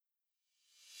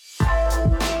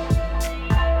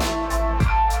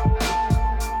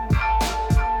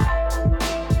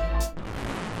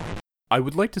I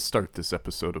would like to start this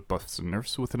episode of Buffs and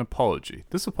Nerfs with an apology.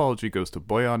 This apology goes to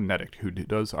Boyan Nedic, who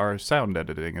does our sound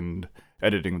editing and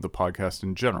editing of the podcast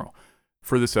in general.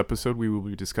 For this episode, we will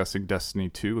be discussing Destiny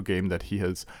 2, a game that he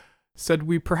has said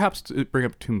we perhaps bring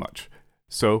up too much.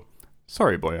 So,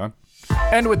 sorry, Boyan.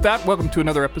 And with that, welcome to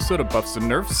another episode of Buffs and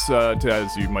Nerfs.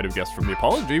 As you might have guessed from the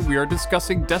apology, we are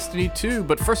discussing Destiny 2.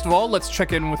 But first of all, let's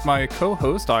check in with my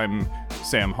co-host. I'm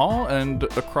Sam Hall, and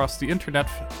across the internet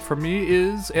from me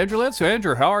is Andrew Lance. So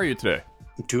Andrew, how are you today?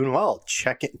 Doing well.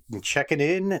 Checking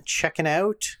in, checking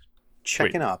out,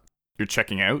 checking up. You're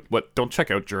checking out? What? Don't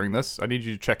check out during this. I need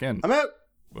you to check in. I'm out.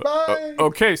 Bye.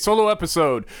 Okay, solo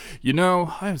episode. You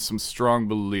know, I have some strong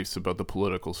beliefs about the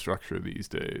political structure these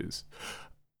days.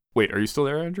 Wait, are you still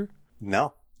there, Andrew?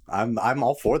 No, I'm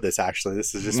all for this, actually.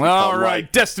 This is just... All right,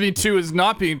 Destiny 2 is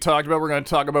not being talked about. We're going to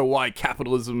talk about why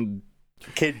capitalism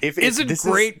isn't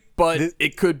great, but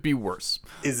it could be worse.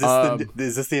 Is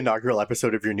this the inaugural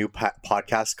episode of your new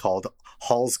podcast called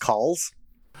Hall's Calls?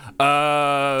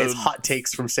 It's hot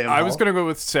takes from Sam Hall. I was going to go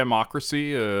with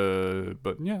Samocracy,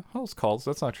 but yeah, Hall's Calls.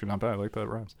 That's actually not bad. I like that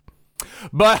rhymes.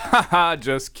 But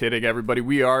just kidding, everybody.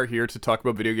 We are here to talk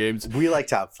about video games. We like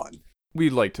to have fun. We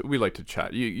like to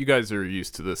chat. You guys are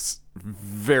used to this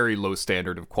very low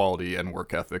standard of quality and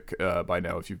work ethic by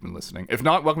now, if you've been listening. If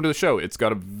not, welcome to the show. It's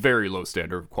got a very low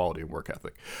standard of quality and work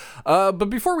ethic. But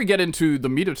before we get into the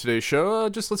meat of today's show,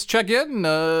 just let's check in.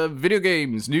 Video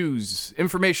games, news,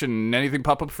 information, anything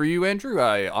pop up for you, Andrew?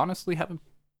 I honestly haven't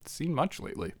seen much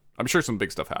lately. I'm sure some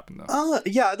big stuff happened, though.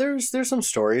 Yeah, there's some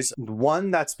stories. One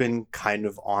that's been kind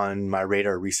of on my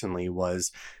radar recently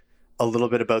was a little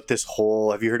bit about this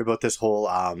whole... Have you heard about this whole,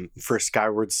 for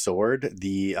Skyward Sword,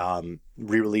 the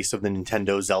re-release of the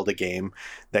Nintendo Zelda game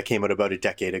that came out about a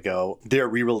decade ago? They're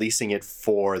re-releasing it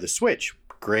for the Switch.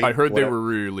 Great. I heard they were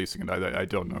re-releasing it. I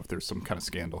don't know if there's some kind of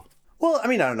scandal. Well, I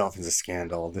mean, I don't know if it's a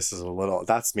scandal.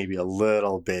 That's maybe a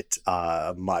little bit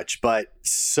much. But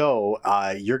so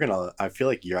I feel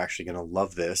like you're actually gonna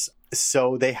love this.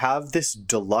 So they have this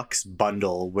deluxe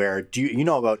bundle where, you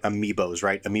know about amiibos,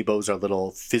 right? Amiibos are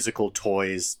little physical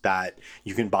toys that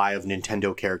you can buy of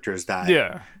Nintendo characters that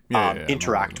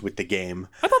interact with the game.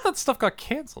 I thought that stuff got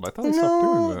canceled. I thought they stopped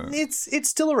doing that. It's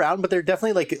still around, but they're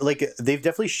definitely like they've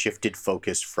definitely shifted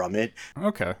focus from it.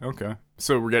 Okay.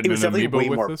 So we're getting an amiibo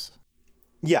with this?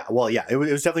 Yeah, well, yeah, it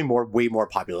was definitely way more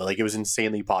popular. Like, it was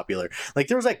insanely popular. Like,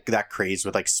 there was like that craze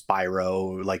with like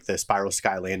Spyro, like the Spyro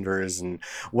Skylanders and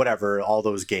whatever, all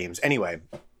those games. Anyway,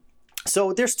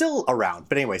 so they're still around.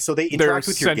 But anyway, so they interact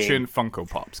with your game. They're sentient Funko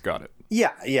Pops. Got it.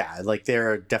 Yeah, like they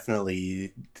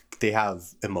have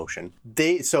emotion.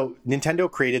 So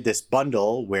Nintendo created this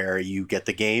bundle where you get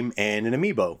the game and an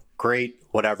amiibo. Great,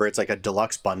 whatever. It's like a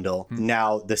deluxe bundle.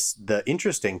 Now, the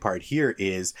interesting part here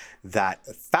is that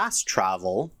fast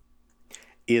travel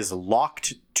is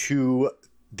locked to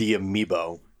the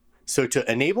amiibo. So to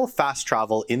enable fast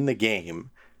travel in the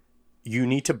game, you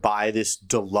need to buy this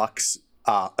deluxe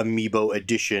amiibo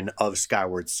edition of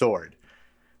Skyward Sword,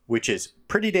 which is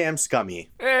pretty damn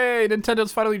scummy. Hey,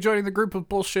 Nintendo's finally joining the group of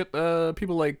bullshit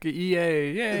people like EA.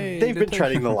 Yay! They've been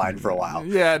treading the line for a while.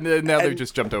 Yeah, now they've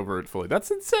just jumped over it fully.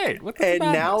 That's insane.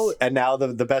 Now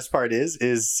the best part is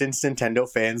since Nintendo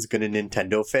fans gonna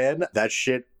Nintendo fan, that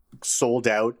shit sold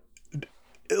out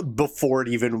before it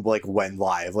even like went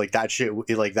live. Like that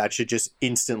shit just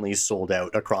instantly sold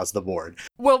out across the board.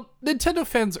 Well, Nintendo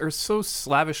fans are so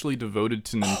slavishly devoted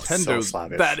to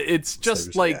Nintendo that it's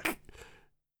just yeah.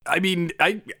 I mean,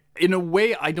 in a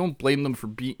way, I don't blame them for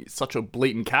being such a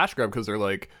blatant cash grab, because they're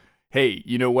like, hey,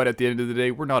 you know what? At the end of the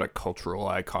day, we're not a cultural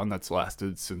icon that's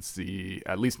lasted since the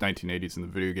at least 1980s in the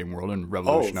video game world and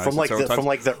revolutionized from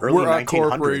the early 1900s.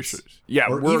 Corporation. Yeah,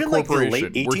 or we're even a corporation.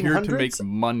 Like the late 1800s? We're here to make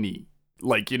money.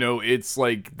 Like, you know, it's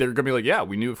like they're gonna be like, yeah,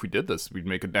 we knew if we did this, we'd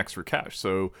make an extra cash.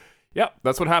 So yeah,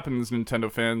 that's what happens, Nintendo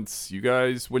fans. You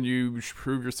guys, when you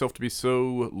prove yourself to be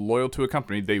so loyal to a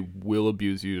company, they will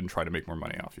abuse you and try to make more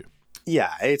money off you.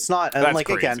 Yeah, it's not. And that's like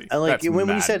crazy. Again, and like that's when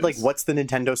madness. we said like, what's the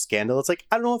Nintendo scandal? It's like,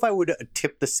 I don't know if I would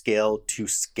tip the scale to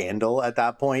scandal at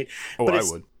that point. Oh, but I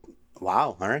would.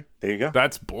 Wow. All right. There you go.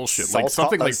 That's bullshit. Like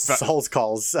something like Saul's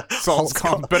calls.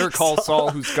 Better call Saul,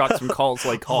 who's got some calls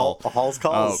like Hall. Hall's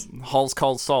calls. Hall's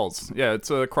calls Saul's. Yeah, it's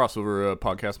a crossover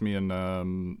podcast. Me and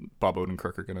Bob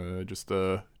Odenkirk are gonna just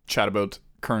chat about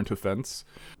current events.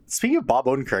 Speaking of Bob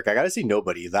Odenkirk, I gotta see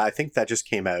Nobody. I think that just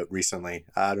came out recently.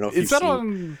 I don't know if is that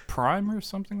on Prime or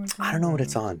something like that? I don't know what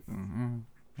it's on.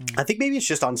 Mm-hmm. I think maybe it's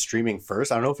just on streaming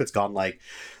first. I don't know if it's gone like...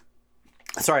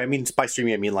 Sorry, I mean, by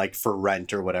streaming, I mean like for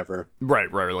rent or whatever. Right,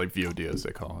 like VOD as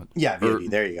they call it. Yeah, VOD,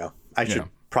 there you go. I should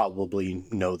probably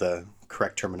know the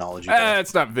correct terminology there.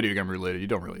 It's not video game related. You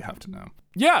don't really have to know.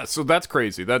 Yeah, so that's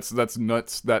crazy. That's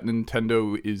nuts that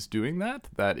Nintendo is doing that.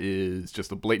 That is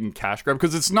just a blatant cash grab,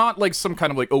 because it's not like some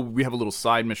kind of like, oh, we have a little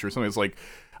side mission or something. It's like,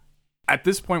 at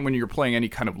this point, when you're playing any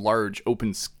kind of large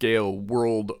open scale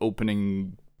world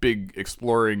opening, big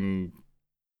exploring,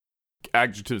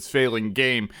 adjectives failing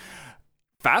game,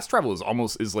 fast travel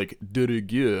is like de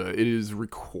rigueur. It is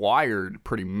required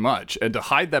pretty much, and to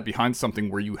hide that behind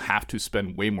something where you have to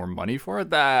spend way more money for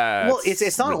it, that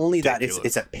it's not only that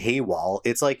it's a paywall.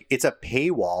 It's like it's a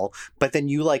paywall, but then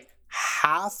you like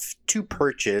have to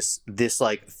purchase this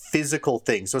like physical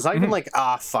thing. So it's not even like,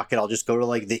 fuck it, I'll just go to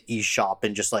like the eShop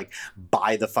and just like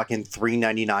buy the fucking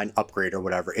 $3.99 upgrade or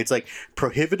whatever. It's like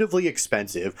prohibitively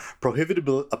expensive,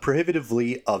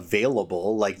 prohibitively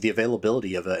available. Like the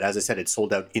availability of it, as I said, it's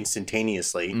sold out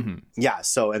instantaneously. Yeah.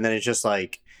 So, and then it's just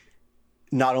like,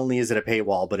 not only is it a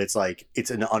paywall, but it's like,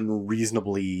 it's an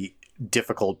unreasonably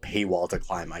difficult paywall to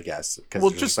climb, I guess, because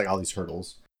there's just like all these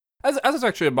hurdles. As is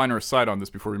actually a minor aside on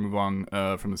this before we move on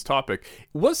from this topic,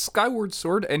 was Skyward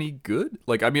Sword any good?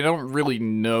 Like, I mean, I don't really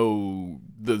know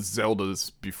the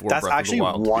Zeldas before That's Breath actually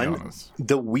of the Wild, one. to be honest.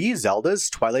 The Wii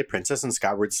Zeldas, Twilight Princess and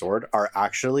Skyward Sword, are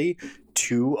actually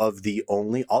two of the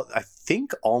only, I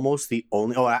think almost the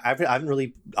only, I haven't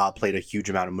really played a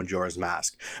huge amount of Majora's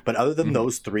Mask, but other than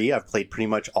those three, I've played pretty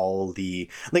much all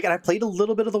the, like, and I played a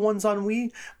little bit of the ones on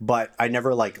Wii, but I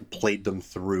never, like, played them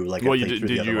through. Like, well, did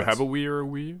you have a Wii or a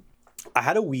Wii U? I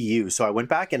had a Wii U, so I went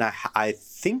back and I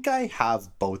think I have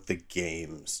both the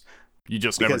games. You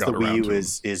just never got around to them.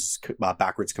 Because the Wii U is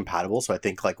backwards compatible, so I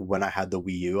think like when I had the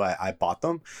Wii U, I bought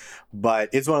them. But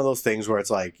it's one of those things where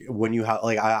it's like when you have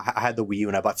like I had the Wii U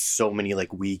and I bought so many like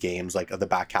Wii games like of the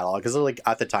back catalog, because they're like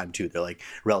at the time too, they're like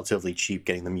relatively cheap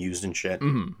getting them used and shit.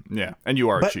 Yeah, and you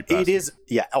are a cheap bastard. It is,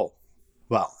 yeah. Oh,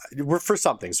 well, we're for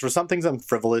some things. For some things, I'm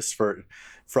frivolous. For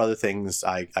other things,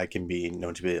 I can be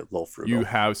known to be a little frugal. You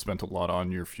have spent a lot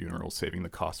on your funeral, saving the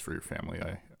cost for your family.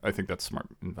 I think that's smart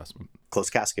investment. Close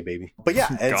casket, baby. But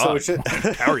yeah, and so it's just...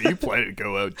 how are you planning to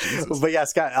go out? Jesus. But yeah,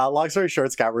 long story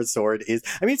short, Skyward Sword is,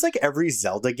 I mean, it's like every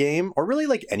Zelda game, or really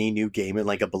like any new game in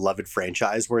like a beloved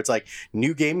franchise, where it's like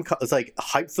new game, it's like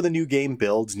hype for the new game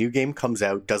builds, new game comes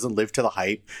out, doesn't live to the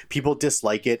hype, people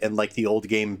dislike it and like the old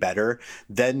game better.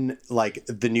 Then like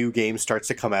the new game starts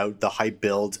to come out, the hype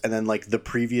builds, and then like the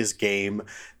previous game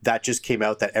that just came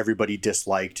out that everybody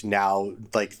disliked, now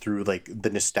like through like the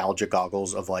nostalgia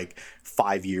goggles of like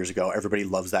 5 years ago, everybody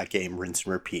loves that game, rinse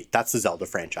and repeat. That's the Zelda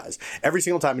franchise. Every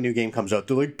single time a new game comes out,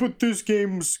 they're like, but this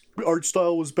game's art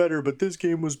style was better, but this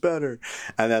game was better.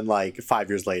 And then like 5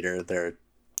 years later, they're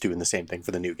doing the same thing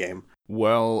for the new game.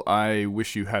 Well, I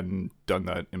wish you hadn't done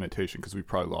that imitation, because we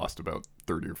probably lost about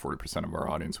 30 or 40% of our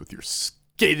audience with your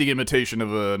scathing imitation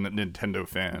of a Nintendo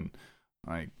fan.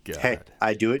 My God. Hey,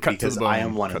 I do it because I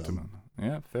am one of them.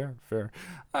 Yeah, fair.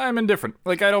 I'm indifferent.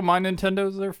 Like, I don't mind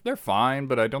Nintendos. They're fine,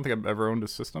 but I don't think I've ever owned a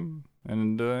system.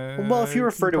 And well, if you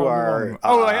refer to our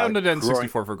I owned an N64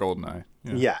 for GoldenEye.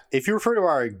 Yeah, if you refer to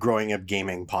our Growing Up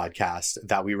Gaming podcast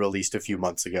that we released a few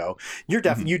months ago, you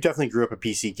definitely grew up a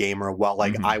PC gamer. Well,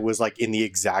 like I was like in the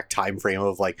exact time frame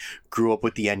of like grew up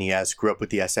with the NES, grew up with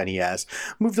the SNES,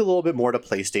 moved a little bit more to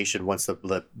PlayStation once the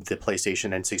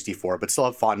PlayStation N64, but still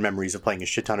have fond memories of playing a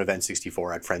shit ton of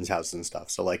N64 at friends' houses and stuff.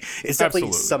 So like it's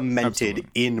definitely cemented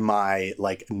in my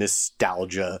like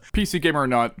nostalgia. PC gamer or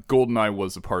not, GoldenEye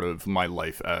was a part of my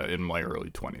life in my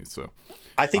early 20s. So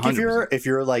I think 100%. if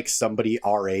you're like somebody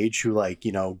our age who like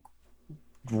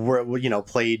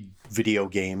played video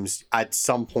games, at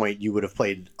some point you would have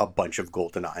played a bunch of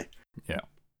GoldenEye. Yeah.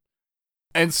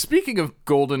 And speaking of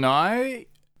GoldenEye,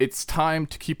 it's time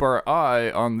to keep our eye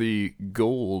on the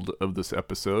gold of this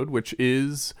episode, which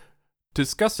is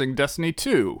discussing Destiny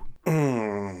 2.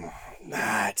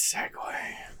 That segue.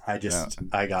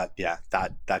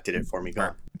 That did it for me. Go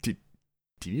on.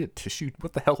 Do you need a tissue?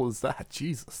 What the hell is that?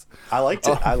 Jesus. I liked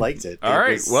it. All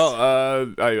right.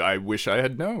 Well, I wish I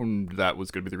had known that was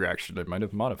going to be the reaction. I might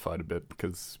have modified a bit,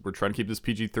 because we're trying to keep this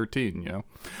PG-13, you know?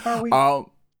 Are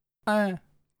we?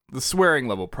 The swearing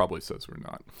level probably says we're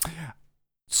not.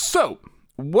 So,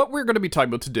 what we're going to be talking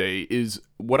about today is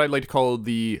what I'd like to call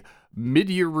the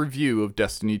mid-year review of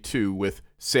Destiny 2 with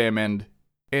Sam and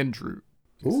Andrew.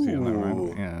 Ooh. That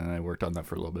right? Yeah, I worked on that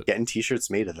for a little bit. Getting t-shirts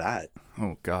made of that.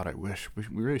 Oh God, I wish we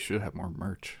really should have more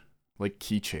merch, like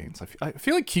keychains. I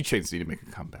feel like keychains need to make a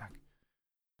comeback.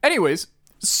 Anyways,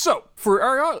 so for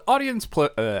our audience,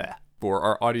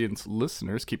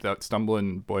 listeners, keep that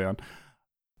stumbling boy on.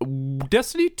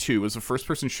 Destiny 2 is a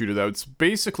first-person shooter that's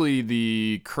basically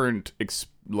the current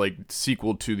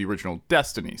sequel to the original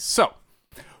Destiny. So,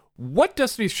 What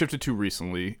Destiny's shifted to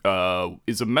recently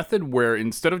is a method where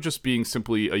instead of just being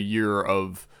simply a year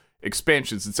of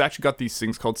expansions, it's actually got these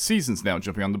things called seasons now,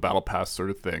 jumping on the battle pass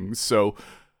sort of thing. So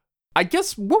I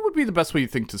guess what would be the best way you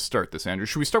think to start this, Andrew?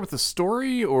 Should we start with the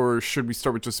story, or should we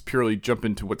start with just purely jump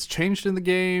into what's changed in the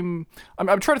game? I'm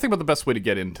trying to think about the best way to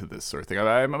get into this sort of thing.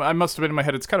 I must have been in my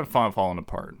head, it's kind of falling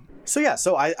apart. So yeah,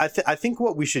 so I think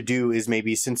what we should do is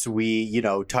maybe, since we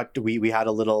we had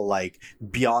a little like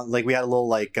beyond, like we had a little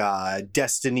like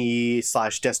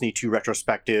Destiny/Destiny 2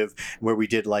 retrospective where we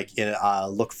did like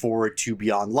look forward to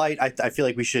Beyond Light. I feel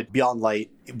like we should. Beyond Light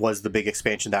was the big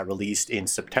expansion that released in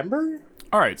September.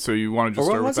 All right, so you want to just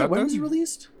start with that? When was it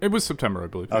released? It was September, I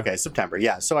believe. Okay, September.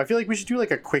 Yeah. So I feel like we should do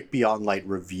like a quick Beyond Light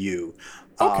review.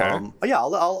 Okay. Yeah,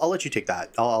 I'll let you take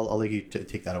that. I'll let you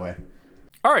take that away.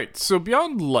 All right, so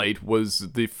Beyond Light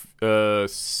was the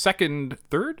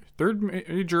third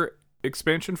major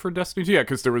expansion for Destiny 2. Yeah,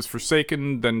 because there was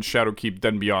Forsaken, then Shadowkeep,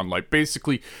 then Beyond Light.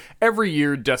 Basically, every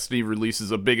year Destiny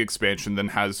releases a big expansion, then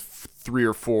has 3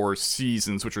 or 4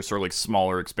 seasons, which are sort of like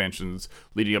smaller expansions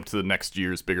leading up to the next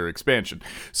year's bigger expansion.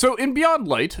 So in Beyond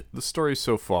Light, the story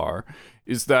so far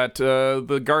is that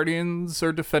the Guardians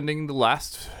are defending the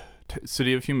last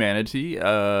city of humanity.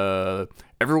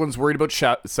 Everyone's worried about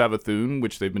Savathun,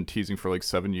 which they've been teasing for like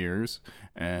 7 years,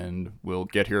 and will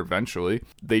get here eventually.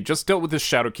 They just dealt with this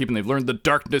Shadowkeep, and they've learned the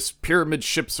darkness pyramid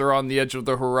ships are on the edge of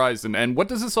the horizon. And what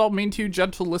does this all mean to you,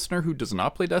 gentle listener who does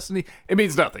not play Destiny? It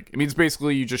means nothing. It means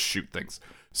basically you just shoot things.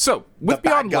 So, with the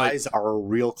Beyond bad Light, guys are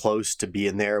real close to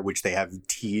being there, which they have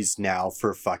teased now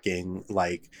for fucking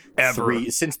like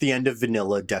since the end of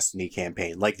vanilla Destiny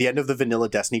campaign. Like the end of the vanilla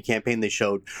Destiny campaign, they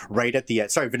showed right at the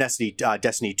end. Sorry, Destiny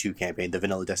 2 campaign, the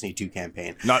vanilla Destiny 2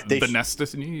 campaign. Not Vanessa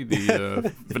Destiny,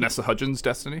 the Vanessa Hudgens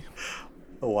Destiny.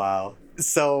 Wow.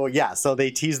 So yeah, so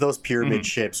they tease those pyramid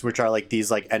ships, which are like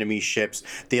these like enemy ships.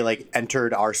 They like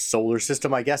entered our solar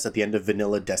system, I guess, at the end of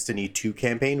vanilla Destiny 2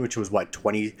 campaign, which was what,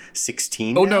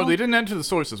 2016? Oh no, they didn't enter the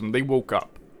solar system. They woke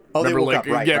up. Oh, remember, they woke like, up.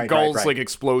 Right, yeah, right, Gull's right. like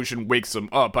explosion wakes them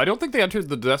up. I don't think they entered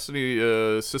the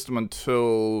Destiny system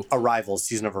until Arrivals,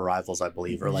 Season of Arrivals, I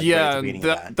believe, or like right yeah, at the beginning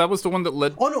of that. That was the one that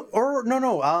led. Oh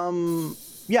no.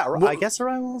 Yeah, well, I guess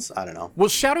Arrivals. I don't know. Well,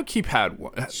 Shadowkeep had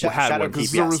one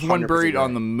because there was one buried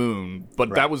on the moon,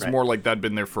 but that was more like that'd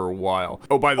been there for a while.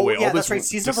 Oh, by the way, yeah, all this that's right.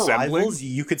 Season of Arrivals,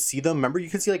 you could see them. Remember, you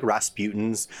could see like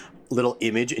Rasputin's little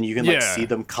image, and you can like see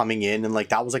them coming in, and like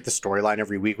that was like the storyline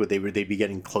every week where they'd be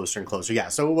getting closer and closer. Yeah,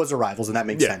 so it was Arrivals, and that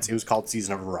makes sense. It was called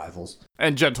Season of Arrivals.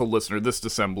 And gentle listener, this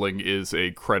dissembling is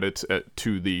a credit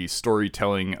to the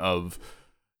storytelling of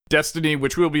Destiny,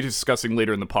 which we'll be discussing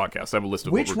later in the podcast. I have a list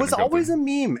of which what we're was always a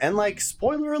meme, and like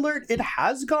spoiler alert, it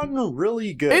has gotten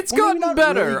really good. It's gotten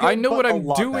better. Really good, I know what I'm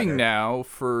doing doing now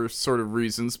for sort of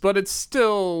reasons, but it's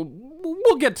still.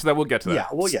 We'll get to that. Yeah,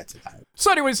 we'll get to that. So,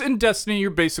 anyways, in Destiny,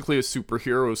 you're basically a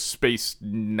superhero, space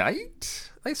knight.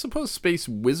 I suppose space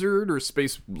wizard or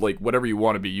space, like, whatever you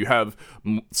want to be. You have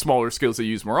smaller skills that you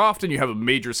use more often. You have a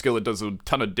major skill that does a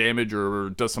ton of damage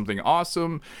or does something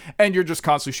awesome. And you're just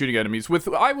constantly shooting enemies with,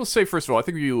 I will say, first of all, I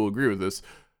think you will agree with this,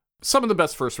 some of the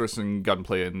best first-person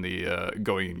gunplay in the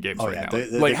going games now.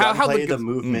 Like the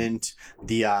movement,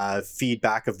 the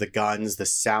feedback of the guns, the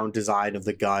sound design of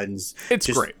the guns. It's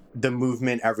just great. The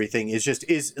movement, everything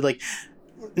is like...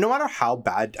 No matter how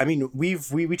bad, I mean, we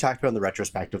talked about in the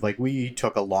retrospective, like we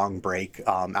took a long break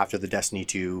after the Destiny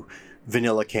 2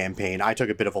 vanilla campaign. I took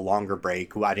a bit of a longer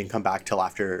break. I didn't come back till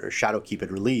after Shadowkeep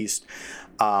had released.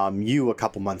 You a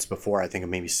couple months before, I think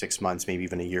maybe 6 months, maybe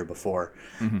even a year before.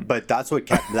 But that's what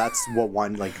that's what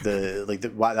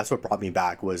brought me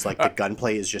back was like the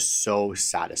gunplay is just so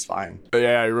satisfying.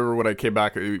 Yeah, I remember when I came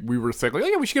back, we were saying like, oh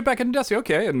yeah, we should get back into Destiny,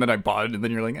 okay, and then I bought it, and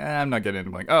then you're like, I'm not getting it.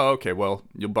 I'm like, oh okay, well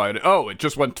you'll buy it. Oh, it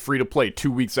just went free to play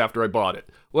 2 weeks after I bought it.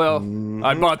 Well,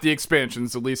 I bought the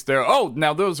expansions, at least there. Oh,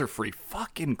 now those are free.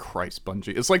 Fucking Christ,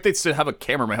 Bungie. It's like they still have a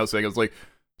camera in my house saying, I was like,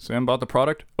 Sam bought the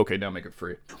product? Okay, now make it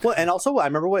free. Well, and also, I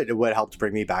remember what helped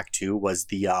bring me back, too, was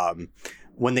the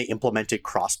when they implemented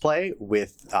crossplay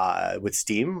with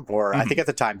Steam, or I think at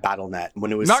the time, Battle.net,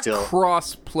 when it was not still...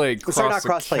 cross-save.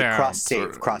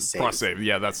 Cross-save,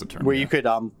 yeah, that's the term. Where you could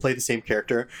play the same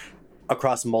character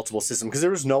across multiple systems, because there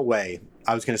was no way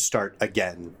I was going to start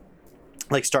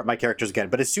my characters again.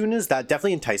 But as soon as that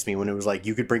definitely enticed me when it was like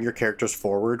you could bring your characters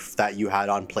forward that you had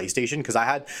on PlayStation, because I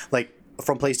had like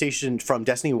from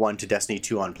Destiny 1 to Destiny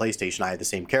 2 on PlayStation, I had the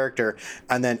same character,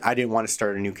 and then I didn't want to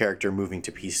start a new character moving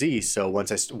to PC. So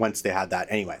once they had that,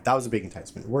 anyway, that was a big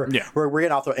enticement. We're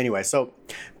getting off the anyway. So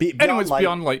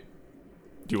Beyond Light.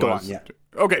 Do you want to?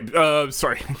 Okay,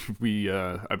 sorry.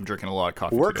 I'm drinking a lot of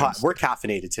coffee. We're today. we're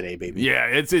caffeinated today, baby. Yeah,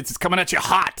 it's coming at you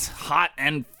hot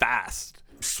and fast.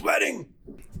 Sweating.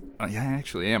 Yeah, I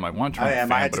actually am. I want to turn I off the am.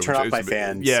 fan, I had to turn off my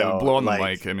fan. Yeah, so, blow on the like,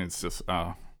 mic. I mean, it's just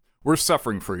we're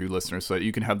suffering for you listeners so that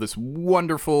you can have this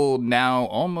wonderful now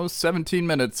almost 17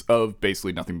 minutes of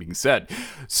basically nothing being said.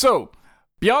 So,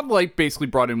 Beyond Light basically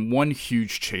brought in one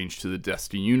huge change to the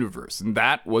Destiny universe, and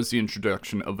that was the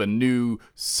introduction of a new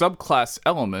subclass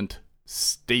element,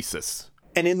 stasis.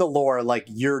 And in the lore, like,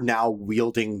 you're now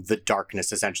wielding the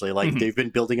darkness, essentially. Like, they've been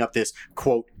building up this,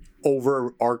 quote,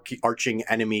 overarching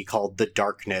enemy called the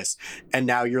darkness. And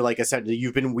now you're, like I said,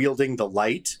 you've been wielding the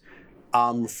light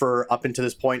for up until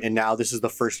this point, and now this is the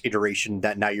first iteration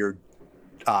that now you're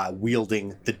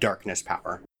wielding the darkness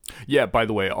power. Yeah, by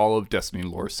the way, all of Destiny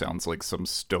lore sounds like some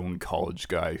stone college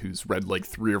guy who's read like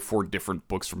 3 or 4 different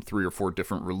books from 3 or 4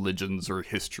 different religions or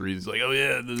histories. Like, oh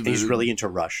yeah. He's really into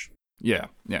Rush. Yeah.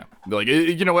 Like,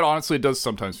 you know what? Honestly, it does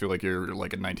sometimes feel like you're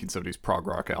like a 1970s prog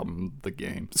rock album, the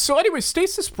game. So anyway,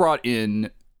 Stasis brought in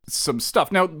some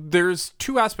stuff. Now, there's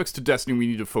 2 aspects to Destiny we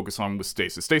need to focus on with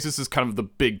Stasis. Stasis is kind of the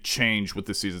big change with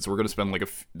this season, so we're going to spend like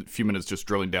a few minutes just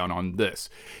drilling down on this.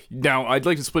 Now, I'd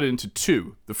like to split it into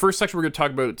 2. The first section, we're going to talk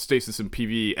about Stasis in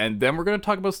PvE, and then we're going to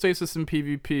talk about Stasis in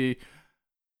PvP.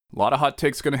 A lot of hot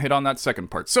takes going to hit on that second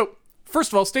part. So,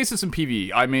 first of all, Stasis in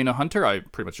PvE. I main a Hunter. I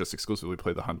pretty much just exclusively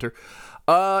play the Hunter.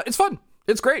 It's fun.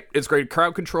 It's great. It's great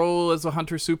crowd control as a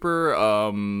Hunter super.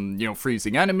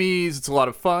 Freezing enemies. It's a lot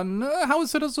of fun. How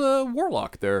is it as a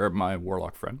Warlock there, my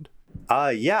Warlock friend?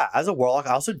 Yeah, as a Warlock,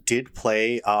 I also did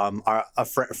play a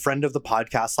friend of the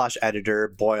podcast /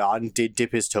 editor, Boyan, did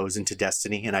dip his toes into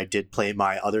Destiny, and I did play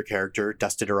my other character,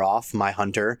 dusted her off, my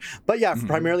Hunter. But yeah,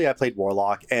 primarily I played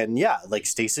Warlock, and yeah, like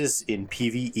Stasis in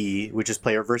PvE, which is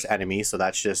player versus enemy, so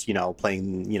that's just,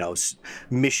 playing,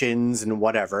 missions and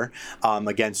whatever,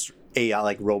 against AI,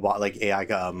 like robot, like AI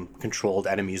controlled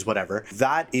enemies, whatever.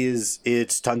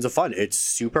 It's tons of fun. It's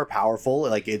super powerful.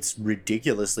 Like, it's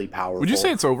ridiculously powerful. Would you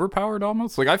say it's overpowered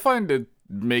almost? Like, I find it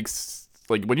makes,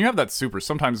 like, when you have that super,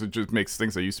 sometimes it just makes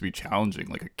things that used to be challenging,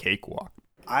 like a cakewalk.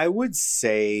 I would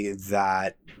say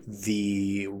that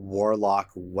the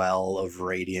Warlock Well of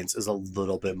Radiance is a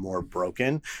little bit more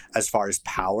broken as far as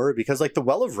power, because like the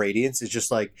Well of Radiance is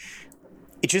just like,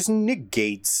 it just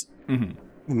negates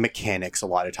mechanics a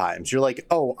lot of times. You're like,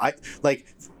 oh, I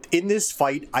like in this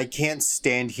fight I can't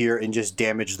stand here and just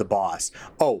damage the boss.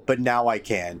 Oh, but now I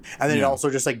can. And then it also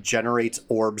just like generates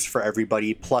orbs for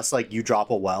everybody, plus like you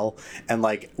drop a well, and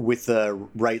like with the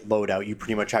right loadout you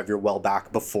pretty much have your well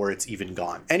back before it's even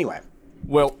gone. Anyway,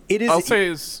 well, I'll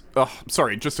say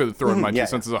sorry, just to throw in my 2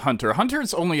 cents as a Hunter.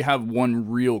 Hunters only have one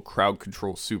real crowd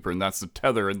control super, and that's the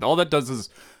tether, and all that does is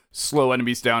slow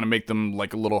enemies down and make them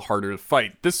like a little harder to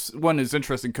fight. This one is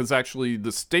interesting because actually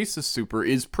the stasis super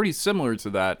is pretty similar to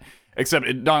that, except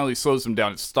it not only slows them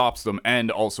down, it stops them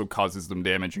and also causes them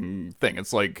damaging thing.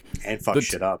 It's like and fuck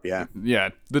shit up. Yeah,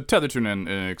 the tether tune in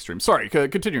extreme. Sorry,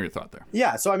 continue your thought there.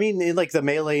 Yeah, so I mean, like the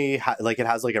melee, like it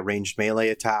has like a ranged melee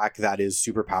attack that is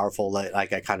super powerful.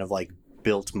 Like I kind of like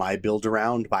built my build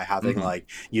around by having like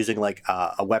using like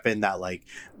a weapon that like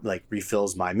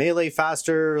refills my melee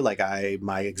faster. Like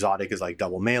my exotic is like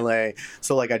double melee,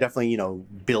 so like I definitely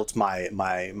built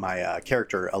my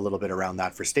character a little bit around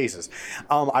that for stasis.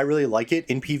 I really like it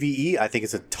in PvE. I think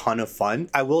it's a ton of fun.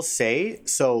 I will say,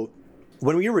 so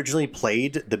when we originally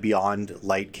played the Beyond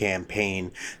Light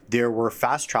campaign, there were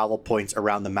fast travel points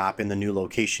around the map in the new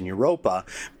location, Europa,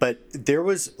 but there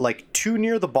was like 2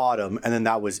 near the bottom, and then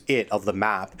that was it of the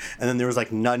map. And then there was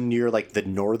like none near like the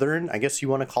northern, I guess you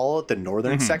want to call it, the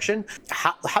northern section.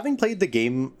 Having played the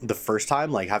game the first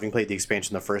time, like having played the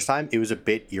expansion the first time, it was a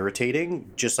bit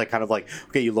irritating. Just like kind of like,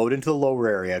 okay, you load into the lower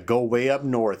area, go way up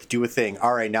north, do a thing.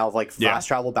 All right, now like fast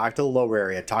travel back to the lower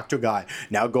area, talk to a guy.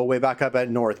 Now go way back up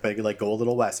at north, but like go a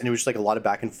little west. And it was just like a lot of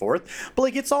back and forth. But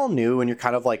like it's all new, and you're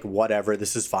kind of like, whatever,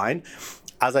 this is fine.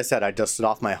 As I said, I dusted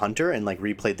off my Hunter and like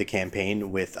replayed the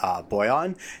campaign with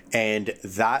Boyan, and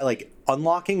that like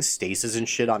unlocking stasis and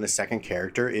shit on a second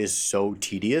character is so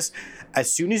tedious.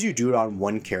 As soon as you do it on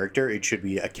one character, it should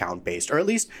be account based, or at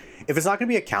least if it's not going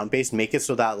to be account based, make it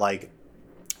so that like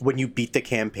when you beat the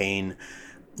campaign,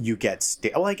 you get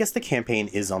I guess the campaign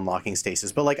is unlocking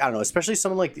stasis, but like I don't know, especially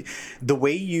someone like the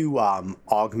way you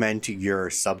augment your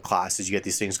subclasses, you get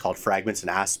these things called fragments and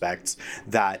aspects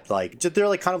that like they're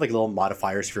like kind of like little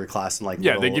modifiers for your class, and like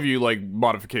they give you like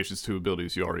modifications to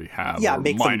abilities you already have,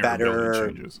 make them better,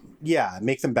 changes.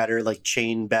 make them better, like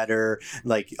chain better,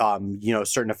 like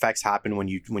certain effects happen when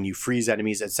you freeze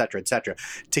enemies, etc., etc.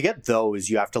 To get those,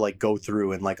 you have to like go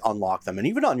through and like unlock them, and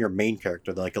even on your main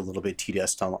character, they're like a little bit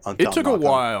tedious to it took a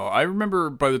while. I remember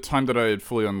by the time that I had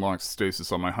fully unlocked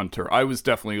stasis on my hunter, I was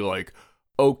definitely like,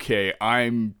 okay,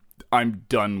 I'm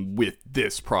done with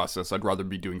this process. I'd rather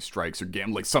be doing strikes or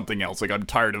like something else. Like, I'm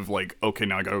tired of like, okay,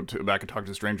 now I gotta go back and talk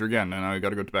to the stranger again, and I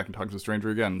gotta go back and talk to the stranger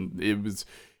again.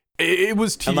 It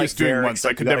was tedious and, like, doing once.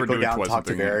 I could never do it twice. Talk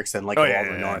to Varix and like go all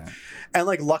the north. And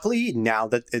like, luckily now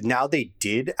they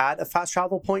did add a fast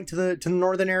travel point to the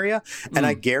northern area, and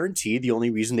I guarantee the only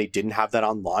reason they didn't have that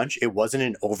on launch, it wasn't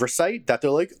an oversight that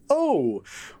they're like, oh,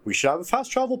 we should have a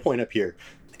fast travel point up here.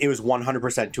 It was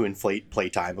 100% to inflate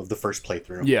playtime of the first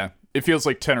playthrough. Yeah. It feels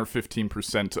like 10 or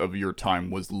 15% of your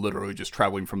time was literally just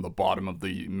traveling from the bottom of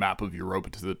the map of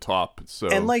Europa to the top. So,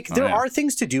 and like, there are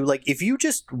things to do. Like, if you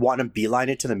just want to beeline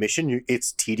it to the mission,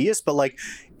 it's tedious, but like,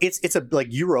 it's a like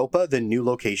Europa, the new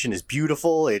location is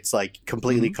beautiful. It's like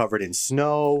completely covered in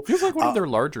snow. Feels like one of their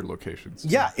larger locations.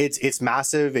 Yeah, it's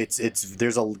massive. It's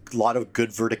there's a lot of good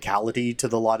verticality to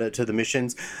the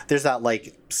missions. There's that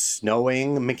like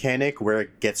snowing mechanic where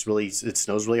it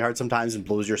snows really hard sometimes and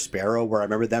blows your sparrow, where I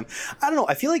remember them. I don't know.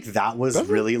 I feel like that was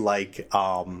really like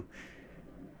that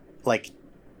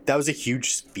was a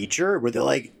huge feature where they're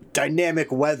like dynamic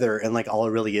weather, and like all it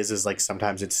really is like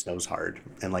sometimes it snows hard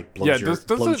and like blows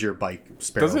your bike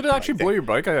sparrow. Does it actually blow your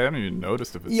bike? I haven't even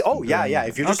noticed if it's yeah.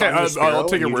 If you're just okay, on your sparrow, I'll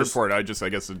take your word for it. I guess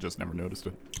I just never noticed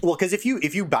it. Well, because if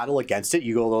you battle against it,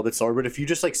 you go a little bit slower, but if you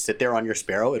just like sit there on your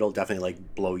sparrow, it'll definitely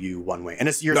like blow you one way. And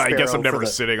it's your sparrow. I guess I'm never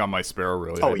sitting on my sparrow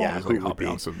really. Oh yeah, like hopping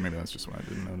on, so maybe that's just why I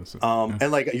didn't notice it. And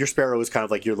like your sparrow is kind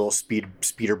of like your little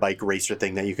speeder bike racer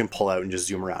thing that you can pull out and just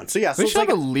zoom around. So yeah, so they should have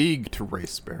a league to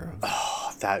race sparrows.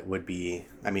 Oh, that would be.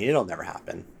 I mean, it'll never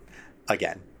happen.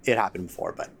 Again, it happened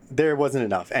before, but there wasn't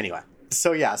enough. Anyway,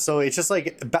 so yeah, so it's just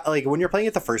like when you're playing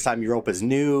it the first time, Europa's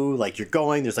new. Like, you're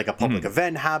going, there's like a public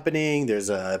event happening. There's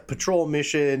a patrol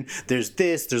mission. There's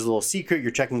a little secret.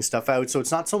 You're checking stuff out. So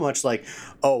it's not so much like,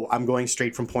 oh, I'm going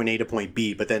straight from point A to point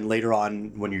B. But then later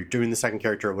on, when you're doing the second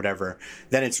character or whatever,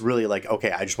 then it's really like,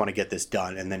 okay, I just want to get this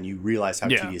done. And then you realize how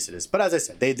tedious it is. But as I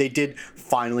said, they did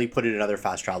finally put in another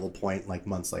fast travel point like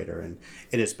months later, and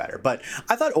it is better. But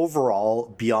I thought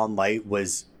overall, Beyond Light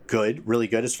was good, really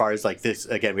good, as far as like this.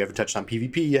 Again, we haven't touched on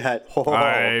PvP yet.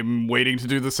 I'm waiting to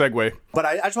do the segue. But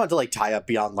I just wanted to like tie up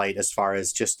Beyond Light as far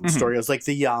as just story. It was like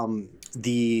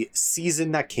the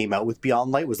season that came out with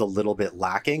Beyond Light was a little bit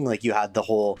lacking. Like, you had the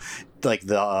whole like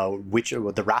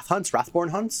the Wrathborn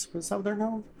hunts. Was that what they're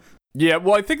known? Yeah,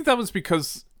 well, I think that was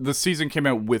because the season came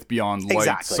out with Beyond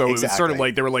Light, so it was sort of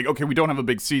like they were like, okay, we don't have a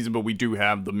big season, but we do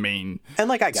have the main and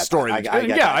like I get story. That. I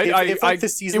get that. If the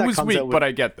season it was weak, out with, but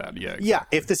I get that. Yeah, exactly. Yeah.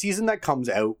 If the season that comes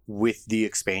out with the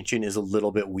expansion is a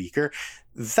little bit weaker,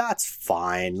 that's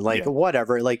fine. Like,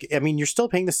 whatever. Like, I mean, you're still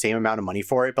paying the same amount of money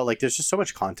for it, but like, there's just so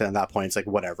much content at that point. It's like,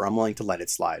 whatever. I'm willing to let it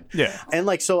slide. Yeah. And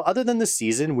like, so other than the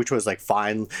season, which was like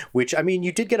fine, which I mean,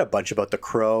 you did get a bunch about the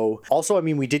Crow. Also, I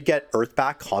mean, we did get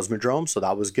Earthback Cosmodrome, so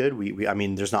that was good. We I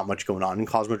mean, there's not much going on in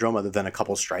Cosmodrome other than a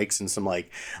couple strikes and some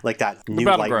like that new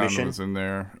light mission was in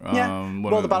there.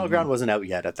 Well, the Battleground wasn't out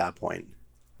yet at that point.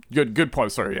 Good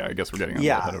point. Sorry, I guess we're getting on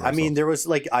ahead of ourselves. I mean, there was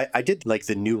like I did like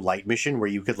the new light mission where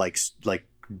you could like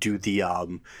do the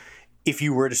if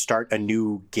you were to start a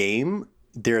new game,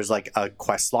 there's like a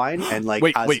quest line and like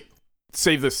wait.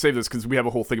 Save this because we have a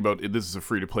whole thing about this is a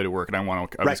free to play to work, and I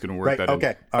was going to work that in.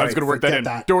 Okay, I was going to work that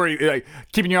in. Dory,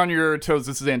 keeping you on your toes.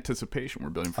 This is anticipation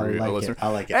we're building for you, listener. I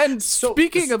like it. And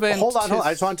speaking of hold on.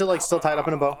 I just wanted to like still tie it up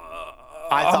in a bow.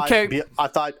 I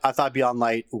thought Beyond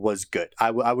Light was good.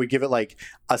 I would give it like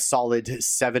a solid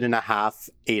 7.5,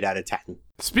 8 out of 10.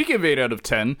 Speaking of 8 out of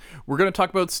 10, we're going to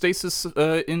talk about stasis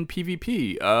in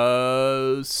PvP.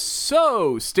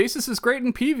 So stasis is great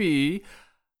in PvE.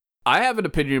 I have an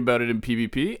opinion about it in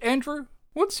PvP. Andrew,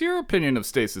 what's your opinion of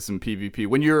stasis in PvP?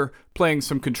 When you're playing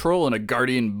some control and a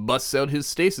guardian busts out his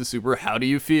stasis super, how do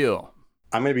you feel?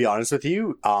 I'm going to be honest with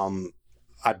you.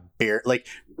 I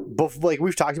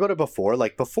we've talked about it before.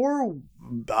 Like, before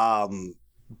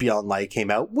Beyond Light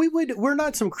came out, we're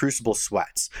not some Crucible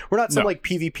sweats. We're not some like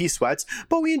PvP sweats,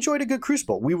 but we enjoyed a good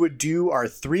Crucible. We would do our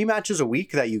 3 matches a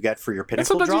week that you get for your Pinnacle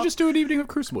sometimes drop. you just do an evening of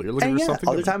Crucible. You're looking for something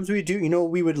other different. times we do,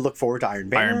 we would look forward to Iron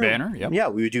Banner. Iron Banner, yep. Yeah,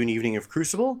 we would do an evening of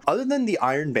Crucible. Other than the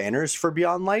Iron Banners for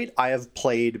Beyond Light, I have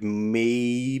played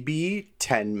maybe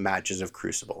 10 matches of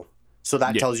Crucible. So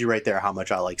that tells you right there how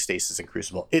much I like stasis in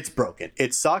Crucible. It's broken.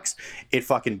 It sucks. It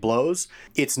fucking blows.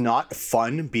 It's not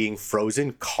fun being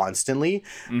frozen constantly.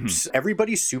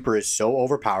 Everybody's super is so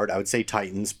overpowered. I would say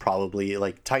Titans probably,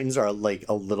 like, Titans are like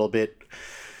a little bit...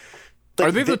 Like,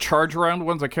 are they the charge around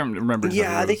ones? I can't remember.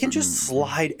 Yeah, they can just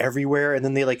slide everywhere, and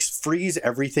then they like freeze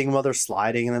everything while they're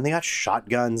sliding, and then they got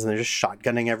shotguns, and they're just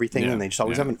shotgunning everything, and they just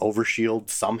always have an overshield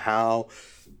somehow.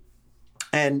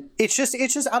 And it's just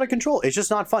out of control. It's just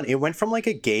not fun. It went from like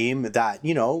a game that,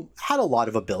 you know, had a lot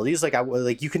of abilities. Like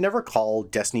you can never call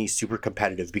Destiny super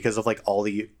competitive because of like all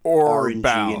the RNG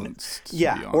balanced,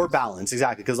 or balance,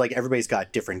 exactly. Because like everybody's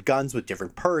got different guns with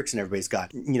different perks, and everybody's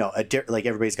got, you know, like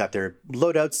everybody's got their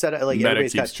loadout set. Like meta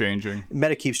keeps changing.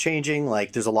 Meta keeps changing.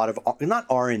 Like there's a lot of not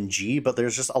RNG, but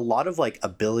there's just a lot of like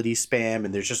ability spam,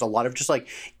 and there's just a lot of just like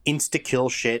insta kill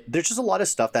shit. There's just a lot of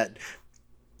stuff that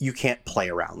you can't play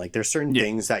around. Like there's certain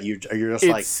things that you're just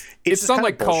like it's not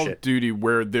like Call of Duty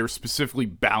where they're specifically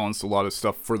balanced a lot of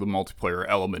stuff for the multiplayer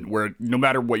element, where no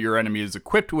matter what your enemy is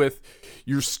equipped with,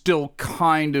 you're still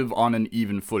kind of on an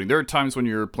even footing. There are times when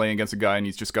you're playing against a guy and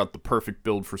he's just got the perfect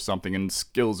build for something, and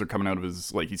skills are coming out of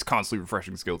his, like, he's constantly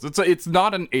refreshing skills. It's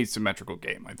not an asymmetrical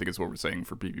game, I think is what we're saying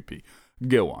for PvP.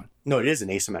 Go on. No, it is an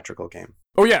asymmetrical game.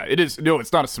 Oh yeah, it is. No,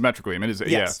 it's not a symmetrical game. It is.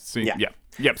 Yes.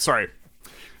 Yeah. Sorry.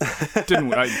 I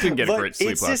didn't get a great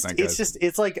sleep last night, guys.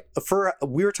 It's like,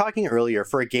 we were talking earlier,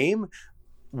 for a game,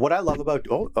 what I love about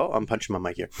I'm punching my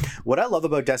mic here. What I love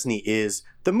about Destiny is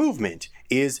the movement,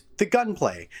 is the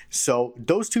gunplay. So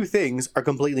those two things are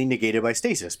completely negated by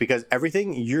stasis, because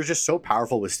everything, you're just so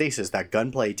powerful with stasis that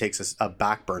gunplay takes a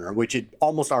back burner, which it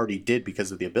almost already did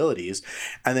because of the abilities.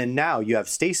 And then now you have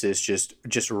stasis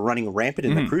just running rampant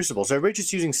in the Crucible. So everybody's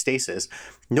just using stasis.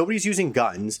 Nobody's using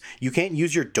guns. You can't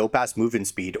use your dope ass movement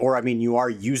speed, or I mean, you are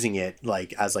using it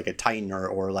like as like a Titan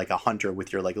or like a hunter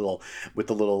with your like the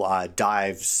little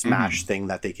dive smash thing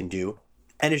that they can do.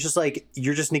 And it's just like,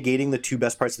 you're just negating the two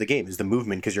best parts of the game, is the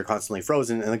movement because you're constantly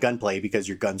frozen, and the gunplay because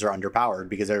your guns are underpowered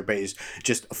because everybody's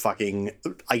just fucking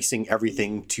icing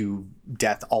everything to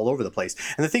death all over the place.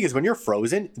 And the thing is, when you're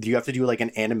frozen, you have to do like an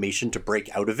animation to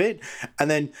break out of it, and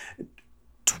then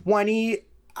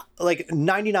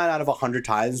 99 out of 100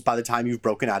 times, by the time you've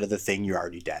broken out of the thing, you're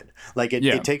already dead. Like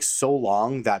it takes so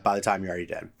long that by the time you're already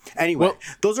dead. Anyway,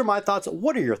 those are my thoughts.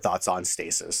 What are your thoughts on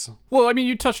stasis? Well, I mean,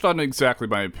 you touched on exactly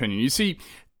my opinion. You see,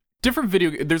 there's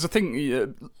a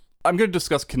thing, I'm going to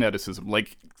discuss kineticism.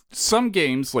 Like, some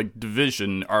games, like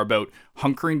Division, are about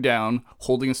hunkering down,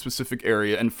 holding a specific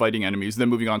area, and fighting enemies, then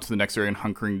moving on to the next area and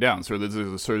hunkering down. So there's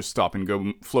a sort of stop and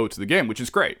go flow to the game, which is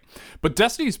great. But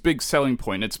Destiny's big selling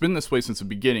point, and it's been this way since the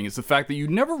beginning, is the fact that you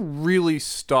never really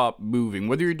stop moving,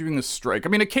 whether you're doing a strike. I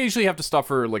mean, occasionally you have to stop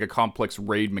for like a complex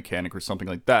raid mechanic or something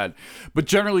like that, but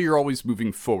generally you're always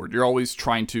moving forward. You're always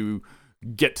trying to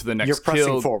get to the next kill. You're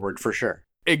pressing forward for sure.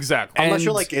 Exactly. Unless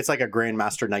you're like, it's like a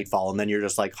Grandmaster Nightfall, and then you're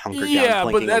just like hunkered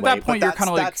down, but at that point you're kind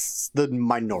of like, that's the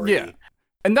minority. Yeah.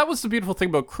 And that was the beautiful thing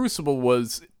about Crucible,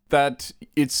 was that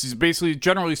it's basically,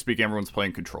 generally speaking, everyone's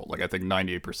playing Control. Like, I think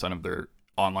 98% of their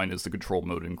online is the Control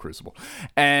mode in Crucible.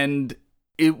 And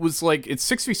it was like, it's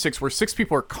 6v6, where 6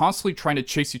 people are constantly trying to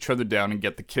chase each other down and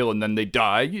get the kill, and then they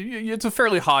die. It's a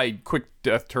fairly high quick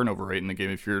death turnover rate in the game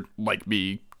if you're like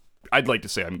me. I'd like to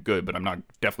say I'm good, but I'm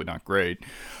definitely not great.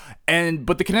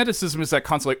 But the kineticism is that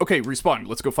constantly, like, okay, respawn,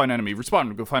 let's go find an enemy,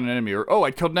 respawn, go find an enemy, or, oh,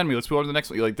 I killed an enemy, let's move on to the next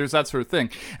one. Like, there's that sort of thing.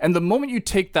 And the moment you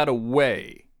take that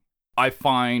away, I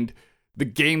find the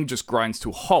game just grinds to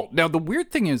a halt. Now, the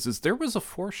weird thing is there was a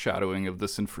foreshadowing of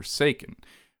this in Forsaken.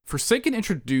 Forsaken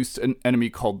introduced an enemy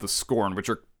called the Scorn, which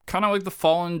are kind of like the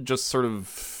Fallen, just sort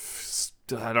of,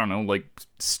 I don't know, like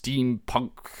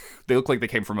steampunk. They look like they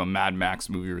came from a Mad Max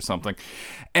movie or something.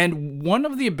 And one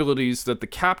of the abilities that the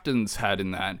captains had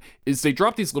in that is they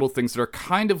drop these little things that are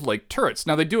kind of like turrets.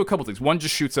 Now, they do a couple things. One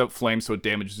just shoots out flames, so it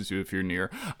damages you if you're near.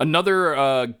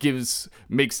 Another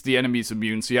makes the enemies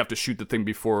immune, so you have to shoot the thing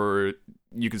before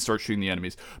you can start shooting the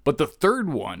enemies. But the third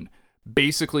one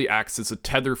basically acts as a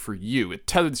tether for you. It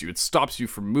tethers you. It stops you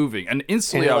from moving. And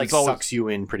instantly, and it sucks you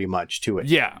in pretty much to it.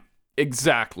 Yeah.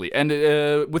 Exactly. And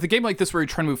with a game like this where you're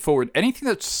trying to move forward, anything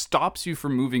that stops you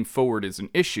from moving forward is an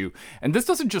issue. And this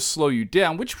doesn't just slow you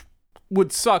down, which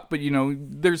would suck, but, you know,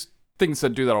 there's things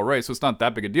that do that already, so it's not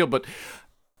that big a deal. But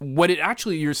when it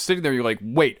actually, you're sitting there, you're like,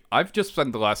 wait, I've just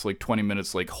spent the last, like, 20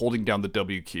 minutes, like, holding down the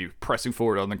W key, pressing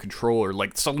forward on the controller,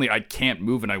 like, suddenly I can't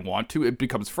move and I want to, it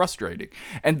becomes frustrating.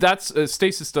 And that's,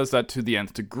 Stasis does that to the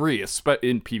nth degree, in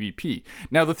PvP.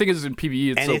 Now, the thing is, in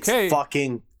PvE, it's okay. It's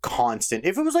fucking constant.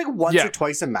 If it was like once or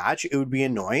twice a match, it would be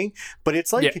annoying, but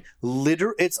it's like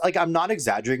it's like, I'm not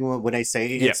exaggerating when I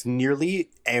say it's nearly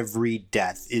every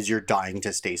death is you're dying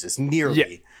to stasis.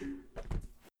 Nearly.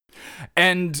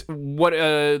 And what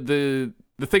the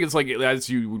thing is, like, as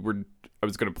I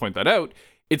was going to point that out,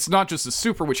 it's not just a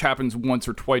super, which happens once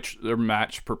or twice a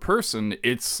match per person.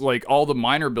 It's like all the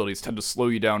minor abilities tend to slow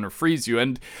you down or freeze you.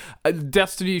 And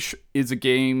Destiny is a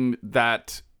game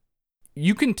that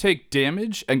you can take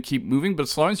damage and keep moving, but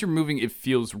as long as you're moving, it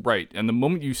feels right. And the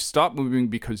moment you stop moving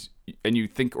and you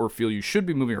think or feel you should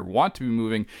be moving or want to be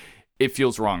moving, it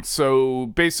feels wrong. So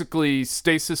basically,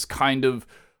 Stasis kind of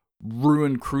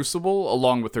ruined Crucible,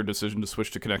 along with their decision to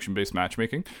switch to connection-based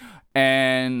matchmaking.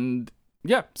 And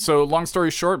yeah, so long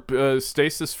story short,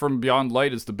 Stasis from Beyond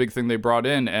Light is the big thing they brought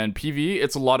in, and PvE,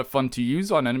 it's a lot of fun to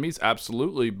use on enemies,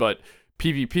 absolutely, but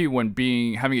PvP, when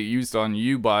having it used on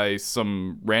you by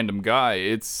some random guy,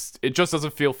 it just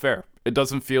doesn't feel fair. It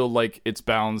doesn't feel like it's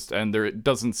balanced, and it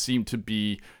doesn't seem to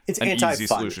be an easy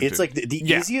solution. It's like the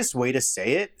easiest way to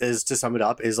say it is to sum it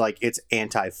up is like it's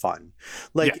anti-fun.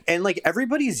 Like and like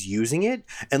everybody's using it,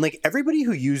 and like everybody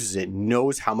who uses it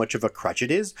knows how much of a crutch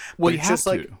it is. Well, but it's just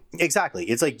like exactly.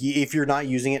 It's like if you're not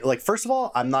using it, like first of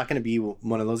all, I'm not going to be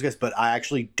one of those guys, but I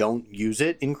actually don't use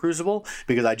it in Crucible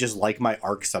because I just like my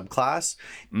arc subclass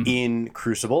in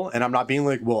Crucible, and I'm not being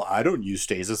like, well, I don't use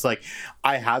Stasis. Like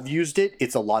I have used it.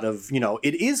 It's a lot of,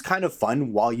 it is kind of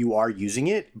fun while you are using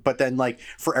it, but then like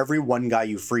for every one guy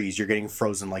you freeze, you're getting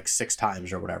frozen like 6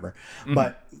 times or whatever.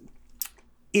 But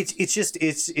it's just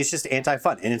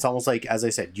anti-fun, and it's almost like, as I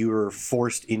said, you're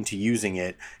forced into using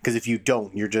it because if you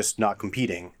don't, you're just not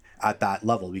competing at that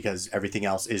level because everything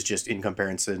else is just in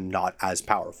comparison not as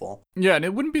powerful. Yeah, and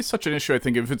it wouldn't be such an issue, I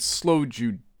think, if it slowed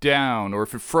you down or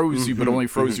if it froze you but only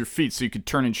froze your feet so you could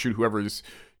turn and shoot whoever's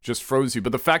just froze you.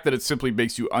 But the fact that it simply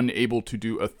makes you unable to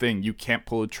do a thing, you can't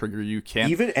pull a trigger, you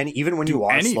can't even when you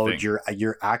are slowed, your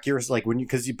accuracy, like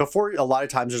because before, a lot of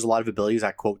times there's a lot of abilities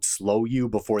that quote slow you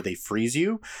before they freeze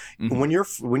you. When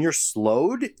you're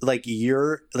slowed, like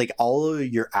you're like all of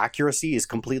your accuracy is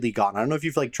completely gone. I don't know if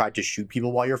you've like tried to shoot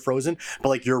people while you're frozen, but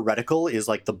like your reticle is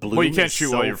like the bloom. Well, you can't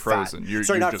shoot while you're frozen.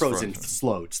 Sorry, not frozen.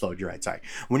 Slowed. You're right. Sorry.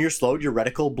 When you're slowed, your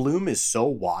reticle bloom is so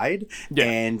wide,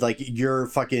 and like your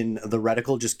the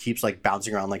reticle just keeps like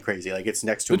bouncing around like crazy. Like it's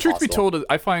next to impossible. The truth be told,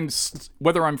 I find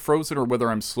whether I'm frozen or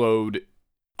whether I'm slowed,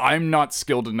 I'm not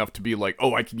skilled enough to be like,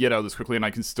 oh, I can get out of this quickly and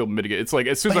I can still mitigate. It's like,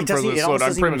 as soon as I'm frozen slowed,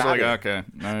 I'm pretty much like, okay.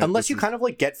 Unless you kind of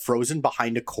like get frozen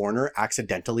behind a corner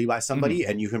accidentally by somebody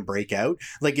and you can break out.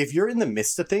 Like if you're in the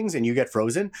midst of things and you get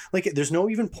frozen, like there's no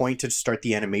even point to start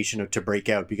the animation to break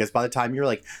out, because by the time you're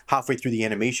like halfway through the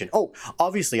animation,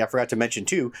 obviously I forgot to mention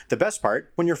too, the best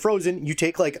part, when you're frozen, you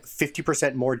take like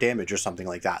 50% more damage or something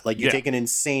like that. Like you take an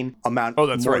insane amount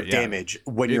more damage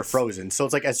when you're frozen. So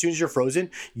it's like as soon as you're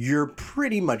frozen, you're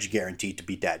pretty much guaranteed to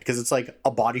be dead, because it's like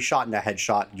a body shot and a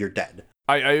headshot, you're dead.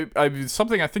 I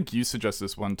something I think you suggested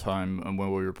this one time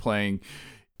when we were playing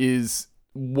is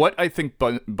what I think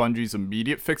Bungie's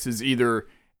immediate fix is either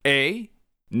A,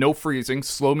 no freezing,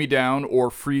 slow me down,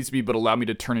 or freeze me but allow me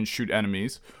to turn and shoot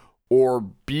enemies, or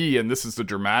B, and this is the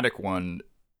dramatic one,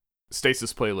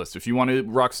 Stasis playlist. If you want to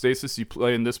rock Stasis, you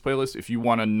play in this playlist. If you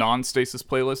want a non-Stasis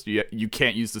playlist, you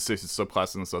can't use the Stasis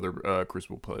subclass in this other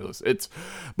Crucible playlist.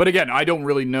 But again, I don't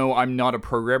really know. I'm not a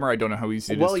programmer. I don't know how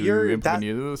easy it is to implement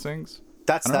either of those things.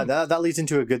 That leads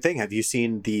into a good thing. Have you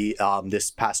seen the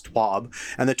this past TWAB?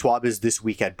 And the TWAB is this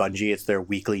week at Bungie. It's their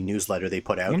weekly newsletter they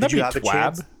put out. Did you have a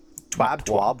chance?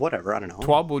 TWAB, whatever. I don't know.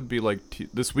 TWAB would be like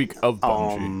this week of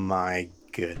Bungie. Oh my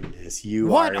goodness,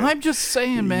 I'm just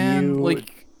saying, man.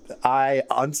 I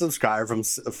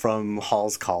unsubscribe from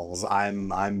Hall's calls.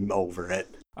 I'm over it.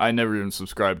 I never even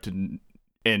subscribed to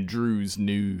Andrew's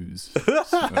news.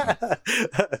 So.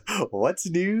 What's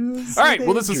news? All right.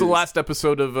 Well, this is the last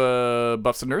episode of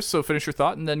Buffs and Nerfs. So finish your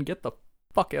thought and then get the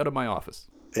fuck out of my office.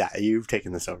 Yeah, you've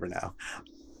taken this over now.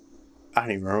 I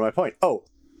don't even remember my point. Oh,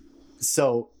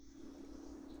 so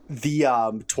the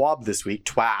TWAB this week,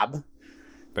 TWAB,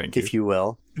 thank you, if you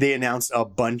will. They announced a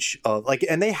bunch of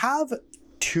and they have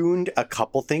tuned a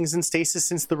couple things in Stasis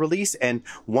since the release, and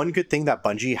one good thing that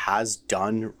Bungie has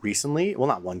done recently, well,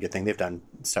 not one good thing, they've done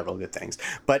several good things,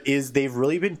 but is they've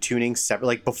really been tuning several,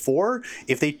 like before,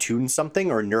 if they tuned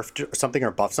something or nerfed something or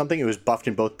buffed something, it was buffed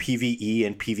in both PvE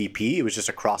and PvP. It was just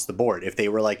across the board. If they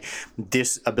were like,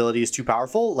 this ability is too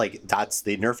powerful, like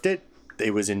they nerfed it.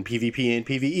 It was in PvP and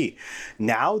PvE.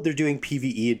 Now they're doing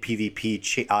PvE and PvP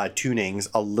tunings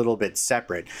a little bit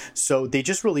separate. So they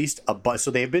just released so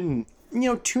they've been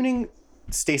tuning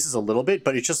Stasis a little bit,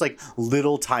 but it's just like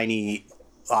little tiny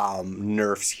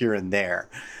nerfs here and there.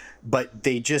 but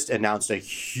they just announced a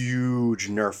huge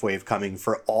nerf wave coming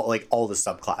for all the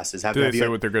subclasses. Did they say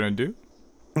what they're going to do?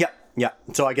 Yeah.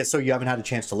 So I guess so you haven't had a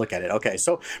chance to look at it. Okay.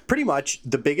 So pretty much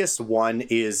the biggest one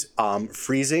is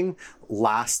freezing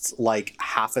lasts like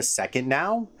half a second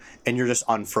now, and you're just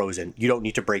unfrozen. You don't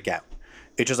need to break out.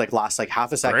 It just like lasts like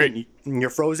half a second. You're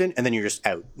frozen, and then you're just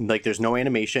out. Like there's no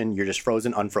animation. You're just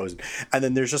frozen, unfrozen. And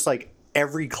then there's just like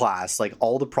every class, like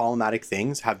all the problematic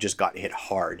things have just got hit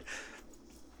hard.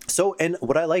 So, and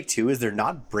what I like too is they're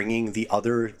not bringing the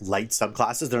other light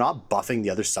subclasses. They're not buffing the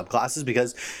other subclasses,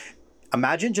 because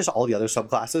imagine just all the other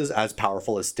subclasses as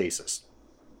powerful as Stasis.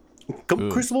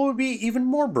 Crucible would be even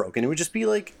more broken. It would just be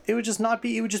like, it would just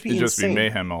be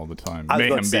Mayhem all the time.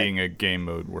 Mayhem being a game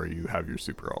mode where you have your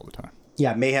super all the time.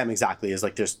 Yeah, Mayhem exactly is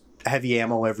like there's heavy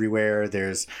ammo everywhere.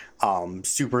 There's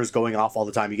supers going off all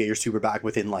the time. You get your super back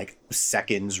within like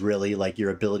seconds, really. Like your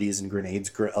abilities and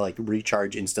grenades like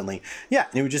recharge instantly. Yeah,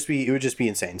 and it would just be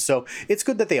insane. So it's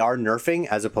good that they are nerfing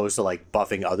as opposed to like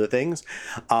buffing other things.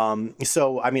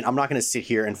 So I mean, I'm not going to sit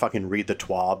here and fucking read the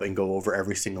TWAB and go over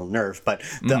every single nerf, but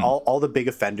all the big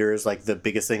offenders, like the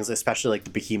biggest things, especially like the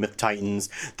Behemoth Titans,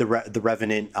 the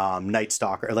Revenant Night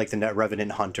Stalker, or like the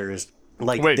Revenant Hunters.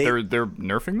 Like wait, they're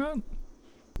nerfing that?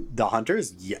 The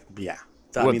Hunters? Yeah.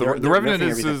 The Revenant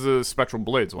is a Spectral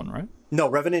Blades one, right? No,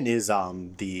 Revenant is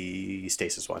the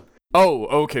Stasis one. Oh,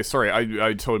 okay. Sorry,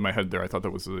 I totally my head there. I thought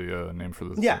that was the name for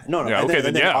the. Yeah, no. Yeah, okay,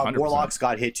 then 100%. Warlocks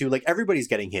got hit too. Like everybody's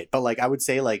getting hit, but like I would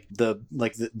say like the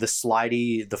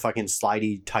fucking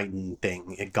slidey Titan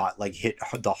thing, it got like hit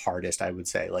the hardest. I would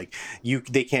say like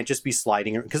they can't just be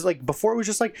sliding, because like before it was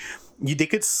just like they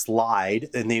could slide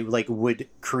and they like would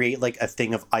create like a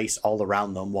thing of ice all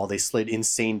around them while they slid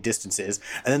insane distances,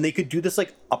 and then they could do this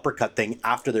like uppercut thing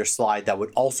after their slide that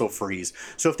would also freeze.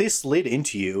 So if they slid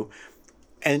into you,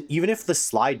 and even if the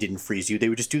slide didn't freeze you, they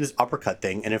would just do this uppercut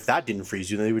thing. And if that didn't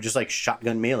freeze you, then they would just like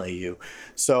shotgun melee you.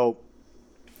 So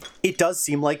it does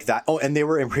seem like that. Oh, and they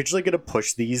were originally going to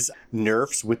push these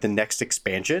nerfs with the next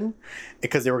expansion,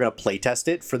 because they were going to play test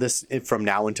it for this from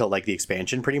now until like the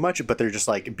expansion pretty much. But they're just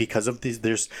like, because of these,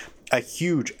 there's a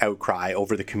huge outcry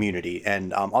over the community.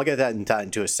 And I'll get that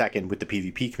into a second with the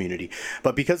PvP community.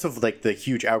 But because of like the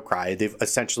huge outcry, they've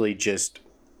essentially just...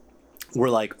 we're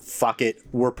like, fuck it,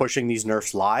 we're pushing these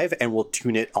nerfs live and we'll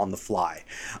tune it on the fly.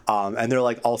 And they're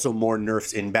like, also more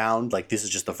nerfs inbound. Like, this is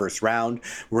just the first round.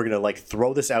 We're going to like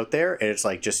throw this out there, and it's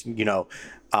like just,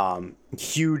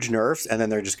 huge nerfs. And then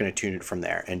they're just going to tune it from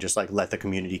there and just like let the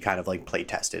community kind of like play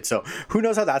test it. So who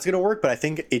knows how that's going to work? But I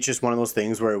think it's just one of those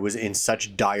things where it was in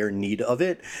such dire need of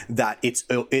it that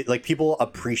it like people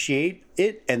appreciate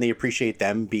it, and they appreciate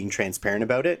them being transparent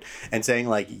about it and saying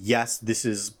like, yes, this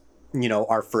is,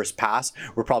 our first pass.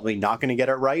 We're probably not going to get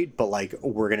it right, but like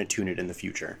we're going to tune it in the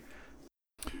future.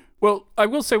 Well, I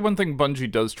will say one thing Bungie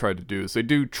does try to do is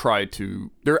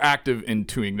they're active in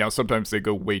tuning. Now, sometimes they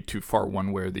go way too far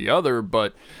one way or the other,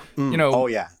 but,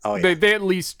 They at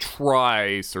least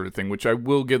try sort of thing, which I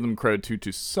will give them credit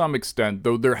to some extent,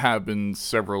 though there have been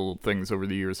several things over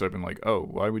the years that I've been like, oh,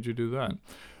 why would you do that?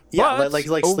 Yeah, like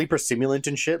sleeper simulant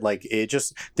and shit. Like it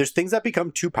just, there's things that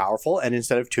become too powerful, and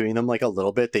instead of tuning them like a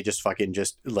little bit, they just fucking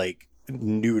just like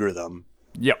neuter them.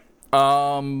 Yep.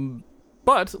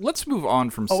 But let's move on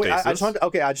from Stasis. I just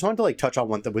wanted to like touch on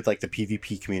one with like the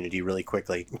PvP community really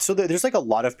quickly. So there's like a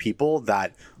lot of people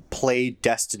that play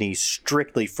Destiny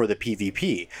strictly for the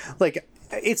PvP. Like,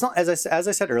 it's not, as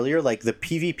I said earlier, like the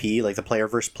PvP, like the player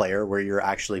versus player, where you're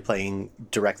actually playing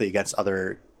directly against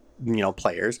other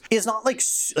players, is not like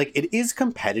it is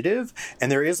competitive,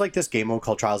 and there is like this game mode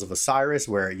called Trials of Osiris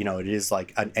where it is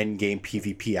like an end game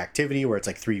PvP activity where it's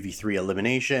like 3v3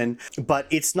 elimination, but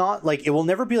it's not like, it will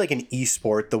never be like an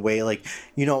esport the way like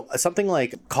something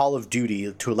like Call of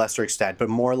Duty to a lesser extent, but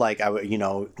more like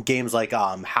games like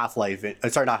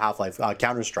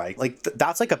Counter-Strike, like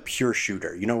that's like a pure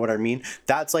shooter, you know what I mean?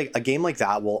 That's like a game like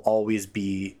that will always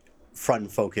be front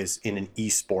and focus in an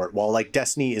esport, while like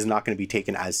Destiny is not going to be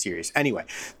taken as serious. Anyway,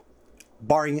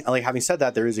 having said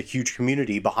that, there is a huge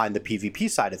community behind the PvP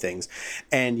side of things,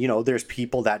 and there's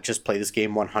people that just play this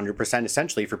game 100%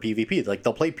 essentially for PvP. Like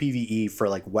they'll play PvE for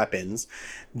like weapons,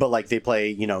 but like they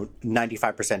play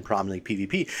 95% prominently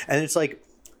PvP, and it's like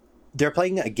they're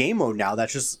playing a game mode now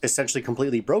that's just essentially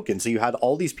completely broken. So you had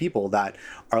all these people that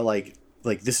are like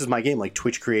this is my game, like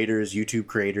Twitch creators, YouTube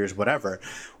creators, whatever,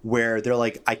 where they're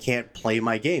like, I can't play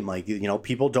my game. Like, you know,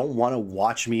 people don't want to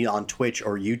watch me on Twitch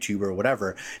or YouTube or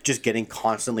whatever, just getting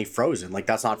constantly frozen. Like,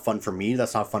 that's not fun for me.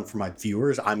 That's not fun for my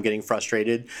viewers. I'm getting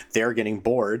frustrated. They're getting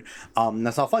bored.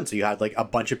 That's not fun. So you had like a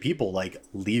bunch of people like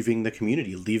leaving the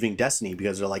community, leaving Destiny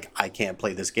because they're like, I can't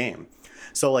play this game.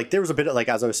 So like there was a bit of, like,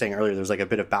 as I was saying earlier, there's like a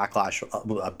bit of backlash,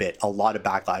 a lot of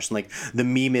backlash, and like the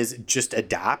meme is just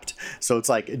adapt. So it's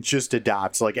like, just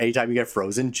adapt. So like anytime you get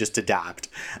frozen, just adapt.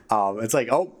 It's like,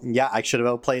 oh yeah, I should have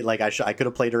outplayed, like I could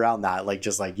have played around that, like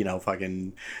just like, you know,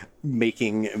 fucking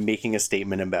making a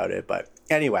statement about it. But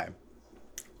anyway,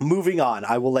 moving on,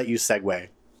 I will let you segue.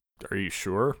 Are you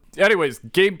sure? Anyways,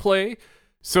 gameplay.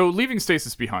 So leaving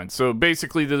stasis behind. So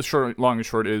basically the long and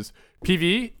short is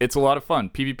PvE, it's a lot of fun.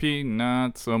 PvP,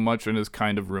 not so much, and has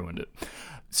kind of ruined it.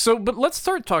 So, but let's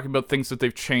start talking about things that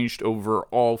they've changed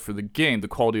overall for the game, the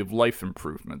quality of life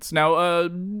improvements. Now,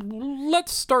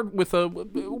 let's start with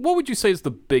what would you say is the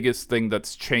biggest thing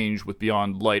that's changed with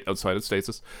Beyond Light outside of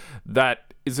stasis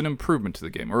that is an improvement to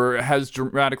the game, or has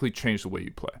dramatically changed the way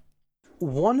you play?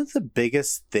 One of the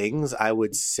biggest things I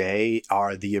would say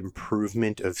are the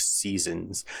improvement of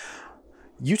seasons.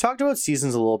 You talked about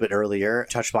seasons a little bit earlier,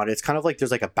 touched on it. It's kind of like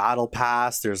there's like a battle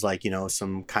pass. There's like, you know,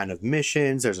 some kind of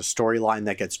missions. There's a storyline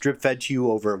that gets drip fed to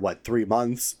you over 3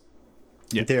 months.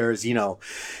 Yeah. There's, you know,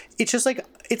 it's just like,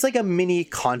 it's like a mini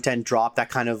content drop that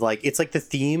kind of like, it's like the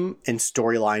theme and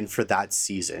storyline for that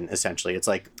season. Essentially, it's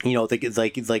like, you know,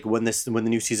 like when the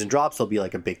new season drops, there'll be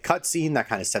like a big cutscene that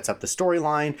kind of sets up the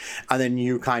storyline, and then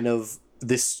you kind of,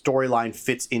 this storyline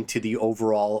fits into the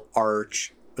overall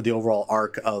arc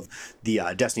of the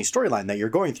Destiny storyline that you're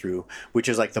going through, which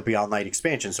is like the Beyond Light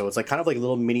expansion. So it's like kind of like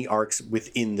little mini arcs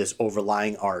within this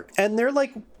overlying arc, and they're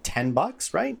like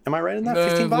 $10, right? Am I right in that?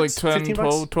 $15, like 10, 15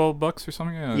 $12 or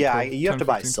something. Yeah, 12, you have 10, to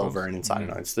buy 15 silver and inside.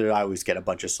 Yeah. I always get a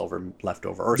bunch of silver left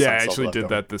over. Or yeah, I actually did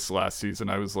that this last season.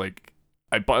 I was like,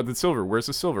 I bought the silver. Where's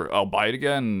the silver? I'll buy it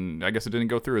again. I guess it didn't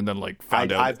go through, and then like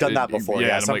found out. I've done that before.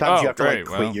 Yeah, sometimes like, you have to like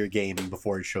quit your game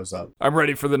before it shows up. I'm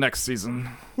ready for the next season.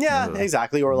 Yeah,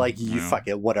 exactly. Or like you fuck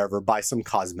it, whatever. Buy some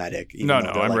cosmetic. No,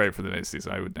 I'm ready for the next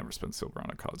season. I would never spend silver on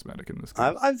a cosmetic in this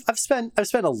game. I've spent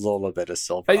a little bit of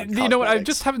silver. You know what? I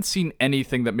just haven't seen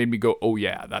anything that made me go, oh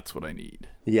yeah, that's what I need.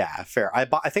 Yeah, fair. I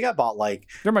think I bought like,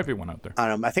 there might be one out there.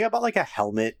 I think I bought like a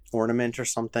helmet ornament or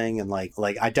something, and like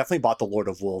I definitely bought the Lord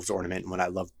of Wolves ornament when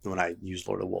I use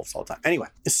Lord of Wolves all the time. Anyway,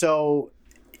 so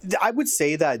I would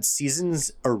say that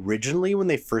seasons originally, when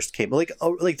they first came, like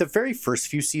the very first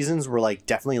few seasons were like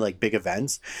definitely like big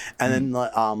events, and then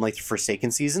like the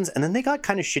Forsaken seasons, and then they got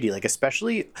kind of shitty. Like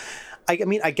especially, I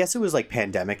mean, I guess it was like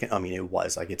pandemic. I mean, it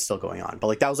was like, it's still going on, but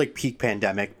like that was like peak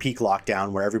pandemic, peak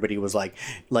lockdown, where everybody was like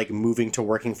moving to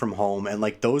working from home, and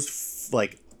like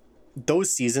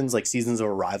those seasons, like seasons of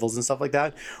arrivals and stuff like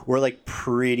that, were like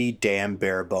pretty damn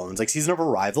bare bones. Like season of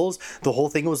arrivals, the whole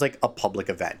thing was like a public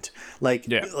event. Like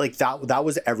that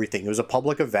was everything. It was a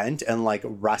public event, and like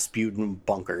Rasputin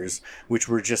bunkers, which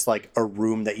were just like a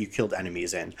room that you killed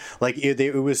enemies in. Like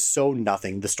it was so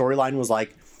nothing. The storyline was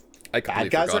like, I completely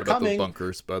forgot about those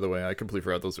bunkers, by the way. I completely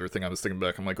forgot those were a thing. I was thinking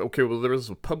back. I'm like, okay, well, there was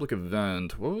a public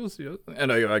event. What was the other?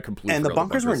 And I completely and forgot the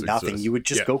bunkers were nothing. exist. You would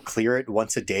just go clear it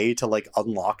once a day to like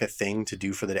unlock a thing to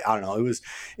do for the day. I don't know.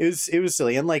 It was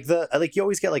silly. And like you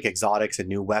always get like exotics and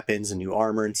new weapons and new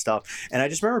armor and stuff. And I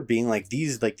just remember being like,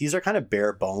 these are kind of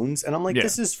bare bones. And I'm like,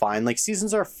 this is fine. Like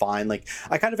seasons are fine. Like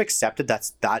I kind of accepted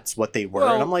that's what they were.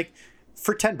 And I'm like,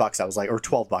 for $10, I was like, or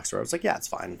 $12, or I was like, yeah, it's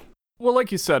fine. Well,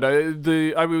 like you said,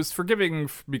 I was forgiving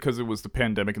because it was the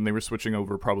pandemic and they were switching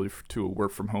over probably to a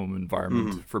work from home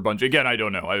environment for Bungie. Again, I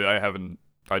don't know.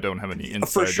 I don't have any insight.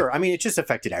 For sure. I mean, it just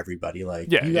affected everybody.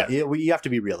 Like, you have to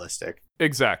be realistic.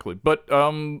 Exactly. But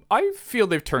I feel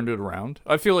they've turned it around.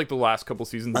 I feel like the last couple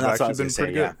seasons have actually been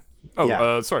pretty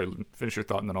good. Sorry. Finish your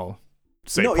thought and then I'll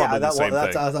say that's what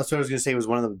I was going to say was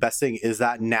one of the best thing is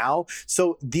that now.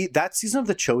 So that season of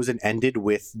The Chosen ended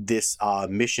with this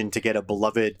mission to get a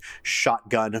beloved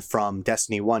shotgun from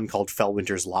Destiny 1 called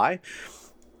Fellwinter's Lie.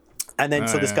 And then,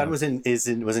 this gun was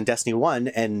in Destiny 1,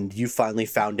 and you finally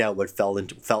found out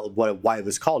why it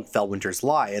was called Fellwinter's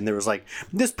Lie. And there was like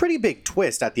this pretty big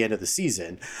twist at the end of the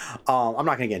season. I'm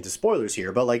not going to get into spoilers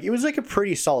here, but like it was like a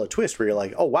pretty solid twist where you're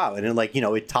like, oh wow, and then like, you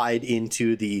know, it tied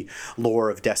into the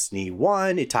lore of Destiny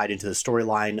 1. It tied into the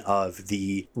storyline of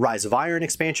the Rise of Iron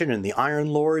expansion and the Iron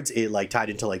Lords. It like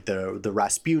tied into like the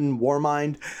Rasputin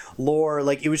Warmind lore.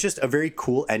 Like it was just a very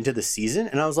cool end to the season.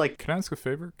 And I was like, can I ask a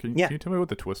favor? Can you tell me what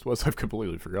the twist was? I've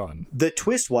completely forgotten. The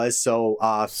twist was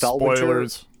Fellwinter.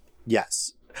 Spoilers.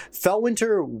 Yes.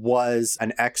 Fellwinter was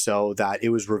an exo that it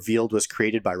was revealed was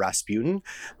created by Rasputin,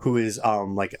 who is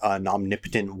like an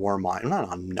omnipotent war mind. Not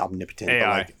omnipotent, AI.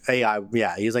 but like AI.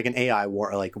 Yeah, he's like an AI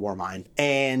war mind,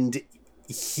 and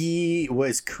he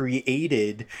was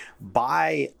created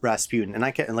by Rasputin. And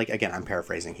I can, like, again, I'm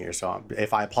paraphrasing here, so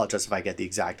if I apologize if I get the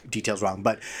exact details wrong.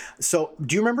 But so,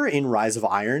 do you remember in Rise of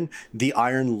Iron, the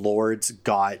Iron Lords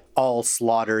got all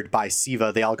slaughtered by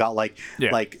Siva? They all got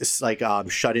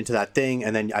shut into that thing,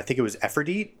 and then I think it was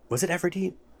Ephrodite. Was it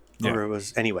Ephrodite? Yeah. Or it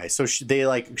was anyway. So they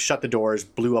like shut the doors,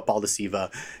 blew up all the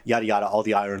Siva, yada yada. All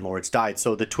the Iron Lords died.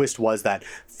 So the twist was that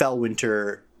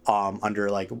Fellwinter, under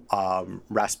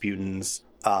Rasputin's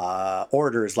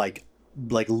orders, like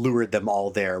lured them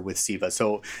all there with Siva.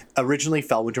 So originally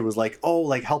Fellwinter was like, oh,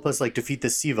 like help us like defeat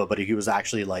this Siva, but he was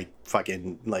actually like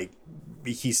fucking like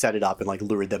he set it up and like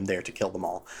lured them there to kill them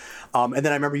all. And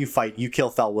then I remember you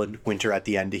kill Fellwinter at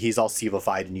the end. He's all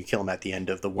Siva-fied and you kill him at the end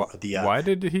of the why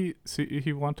did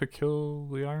he want to kill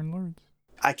the Iron Lords?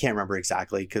 I can't remember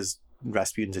exactly because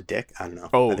Rasputin's a dick. I don't know.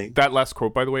 Oh, that last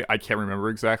quote, by the way, I can't remember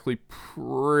exactly.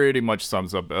 Pretty much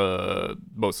sums up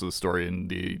most of the story in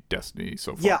the Destiny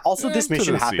so far. Yeah. Also, this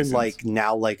mission happened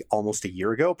like almost a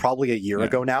year ago, probably a year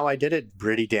ago now. I did it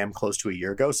pretty damn close to a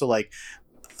year ago. So like,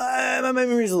 my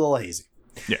memory's a little hazy.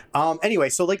 Yeah. Anyway,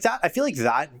 so like that, I feel like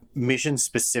that mission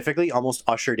specifically almost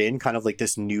ushered in kind of like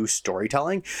this new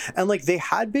storytelling, and like they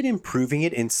had been improving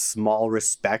it in small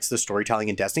respects. The storytelling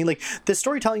in Destiny, like the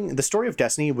story of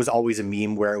Destiny was always a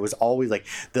meme where it was always like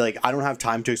I don't have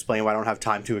time to explain what I don't have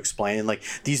time to explain. Like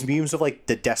these memes of like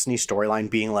the Destiny storyline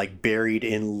being like buried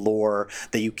in lore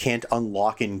that you can't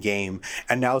unlock in game,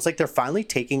 and now it's like they're finally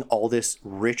taking all this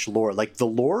rich lore. Like the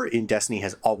lore in Destiny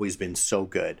has always been so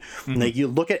good. Mm-hmm. Like you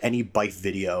look at any Bife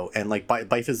video, and like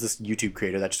Bife is this YouTube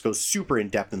creator that just goes super in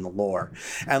depth in the lore,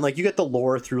 and like you get the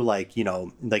lore through like, you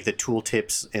know, like the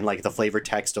tooltips and like the flavor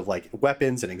text of like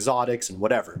weapons and exotics and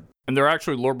whatever. And there are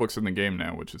actually lore books in the game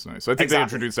now, which is nice. I think they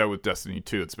introduced that with Destiny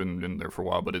 2. It's been in there for a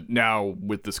while, but now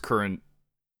with this current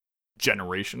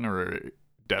generation or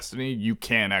Destiny, you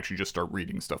can actually just start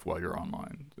reading stuff while you're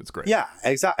online. It's great. Yeah,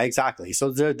 exactly.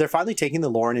 So they're finally taking the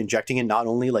lore and injecting it. Not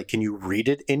only like can you read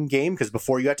it in game, because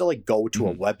before you had to like go to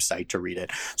a website to read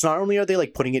it. So not only are they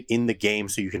like putting it in the game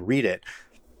so you can read it,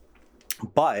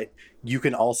 but you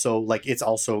can also like it's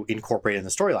also incorporated in the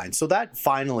storyline. So that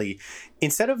finally,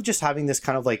 instead of just having this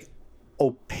kind of like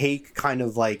opaque kind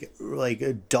of like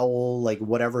a dull like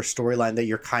whatever storyline that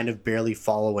you're kind of barely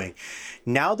following,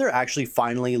 now they're actually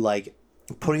finally like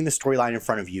putting the storyline in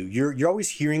front of you. You're always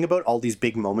hearing about all these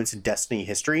big moments in Destiny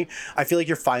history. I feel like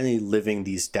you're finally living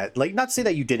these like, not to say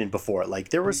that you didn't before. Like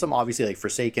there was some obviously like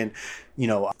Forsaken, you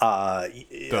know,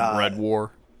 the Red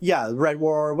War. Yeah, Red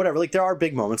War or whatever. Like there are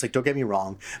big moments, like don't get me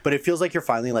wrong, but it feels like you're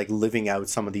finally like living out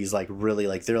some of these like really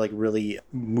like they're like really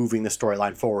moving the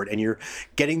storyline forward, and you're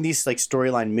getting these like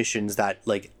storyline missions that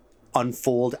like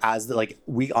unfold as the like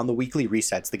on the weekly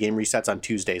resets. The game resets on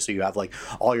Tuesday, so you have like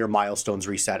all your milestones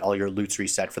reset, all your loots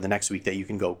reset for the next week that you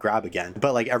can go grab again.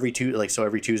 But like every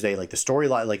Tuesday, like the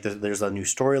storyline, like there's a new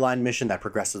storyline mission that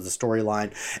progresses the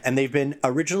storyline. And they've been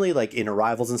originally like in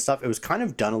Arrivals and stuff, it was kind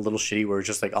of done a little shitty where it's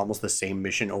just like almost the same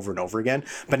mission over and over again.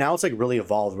 But now it's like really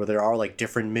evolved where there are like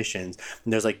different missions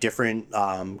and there's like different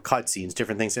cutscenes,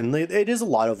 different things, and it is a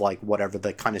lot of like whatever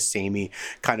the kind of samey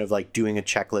kind of like doing a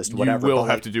checklist, whatever. You will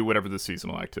have to do whatever the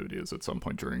seasonal activity is at some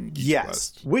point during each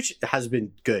quest. Which has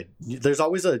been good. There's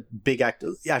always a big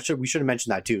we should have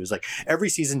mentioned that too. Is like every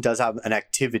season does have an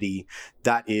activity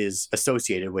that is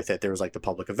associated with it. There was like the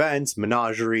public events,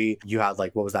 Menagerie. You had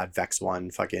like, what was that Vex one?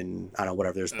 Fucking, I don't know,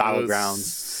 whatever. There's Battlegrounds.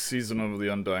 Season of the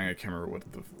Undying. I can't remember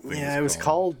what the thing it was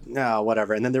called.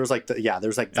 Whatever. And then there was like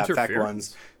there's like that Vex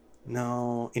ones.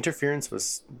 No, Interference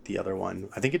was the other one.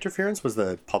 I think Interference was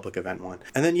the public event one.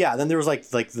 And then then there was like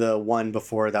the one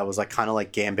before that was like kind of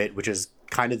like Gambit, which is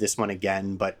kind of this one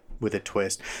again, but with a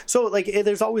twist. So like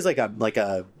there's always like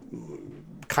a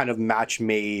kind of match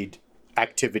made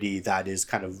activity that is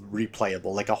kind of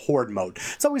replayable, like a horde mode.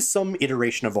 It's always some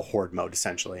iteration of a horde mode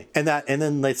essentially, and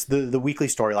then let's the weekly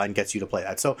storyline gets you to play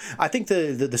that. So I think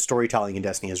the storytelling in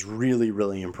Destiny has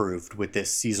really improved with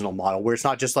this seasonal model, where it's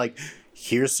not just like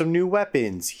here's some new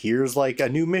weapons, here's like a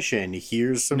new mission,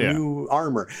 here's some new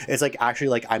armor. It's like actually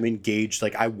like I'm engaged,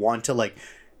 like I want to like,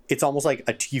 it's almost like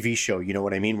a TV show, you know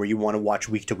what I mean? Where you want to watch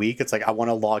week to week. It's like, I want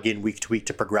to log in week to week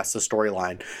to progress the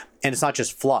storyline. And it's not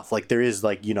just fluff. Like there is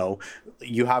like, you know,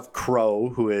 you have Crow,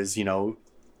 who is, you know,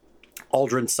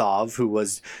 Aldrin Sov, who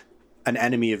was an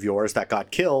enemy of yours that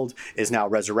got killed is now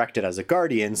resurrected as a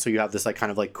guardian. So you have this like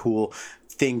kind of like cool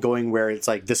thing going where it's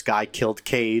like this guy killed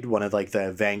Cade, one of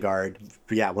the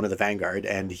Vanguard,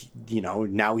 and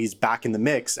now he's back in the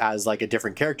mix as like a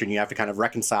different character, and you have to kind of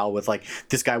reconcile with like,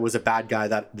 this guy was a bad guy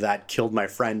that killed my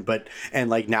friend,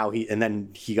 then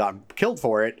he got killed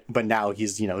for it, but now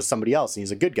he's somebody else and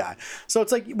he's a good guy. So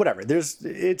it's like whatever.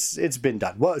 It's been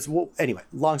done. Anyway,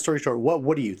 long story short,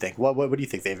 what do you think? What do you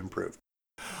think they've improved?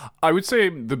 I would say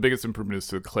the biggest improvement is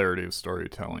to the clarity of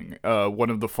storytelling.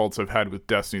 One of the faults I've had with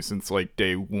Destiny since like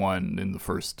day one in the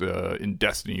first in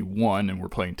Destiny 1, and we're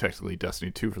playing technically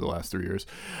Destiny 2 for the last 3 years,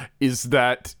 is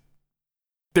that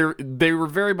they were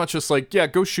very much just like, yeah,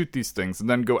 go shoot these things and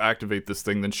then go activate this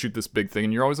thing, then shoot this big thing,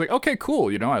 and you're always like, okay,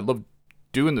 cool, I love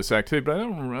doing this activity, but I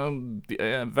don't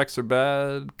know, Vex are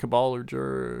bad, Cabal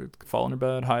are Fallen are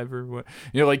bad, Hive are what,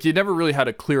 like you never really had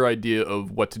a clear idea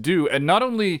of what to do, and not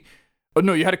only. Oh,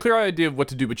 no, you had a clear idea of what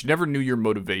to do, but you never knew your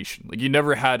motivation. Like, you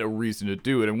never had a reason to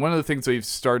do it. And one of the things they've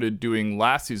started doing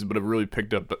last season, but have really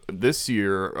picked up this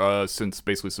year, since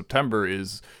basically September,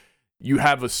 is you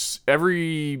have as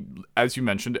you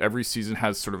mentioned, every season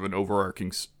has sort of an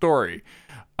overarching story.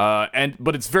 But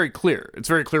it's very clear. It's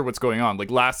very clear what's going on.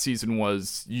 Like, last season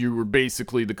you were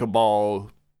basically the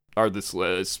Cabal are this,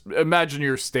 imagine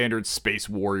your standard space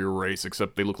warrior race,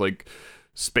 except they look like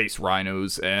space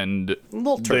rhinos and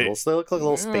little turtles. They look like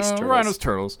little space turtles.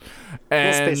 Turtles.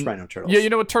 And little space rhino turtles.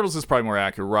 Yeah, what, turtles is probably more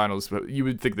accurate. Rhinos, but you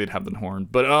would think they'd have the horn.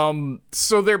 But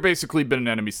so they're basically been an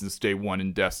enemy since day one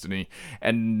in Destiny,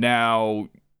 and now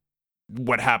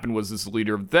what happened was this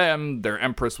leader of them, their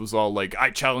empress, was all like, I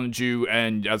challenge you,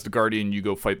 and as the guardian you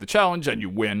go fight the challenge and you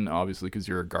win, obviously, because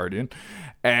you're a guardian.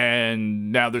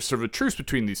 And now there's sort of a truce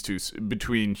between these two,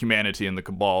 between humanity and the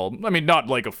Cabal. I mean, not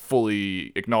like a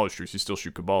fully acknowledged truce, you still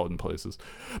shoot Cabal in places,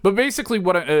 but basically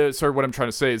what I'm trying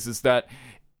to say is that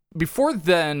before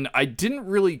then I didn't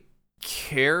really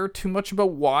care too much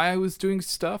about why I was doing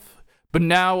stuff, but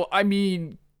now, I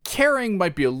mean, caring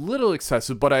might be a little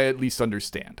excessive, but I at least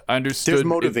understand. I understood. There's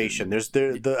motivation.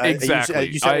 Exactly.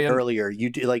 You said it earlier.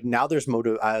 Now there's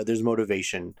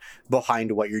motivation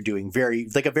behind what you're doing. Very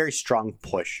a very strong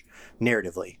push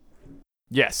narratively.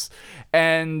 Yes,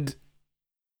 and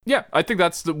yeah, I think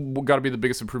that's got to be the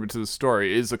biggest improvement to the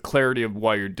story, is a clarity of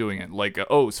why you're doing it. Like,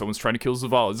 someone's trying to kill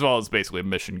Zavala. Zavala is basically a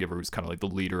mission giver who's kind of like the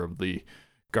leader of the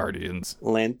Guardians.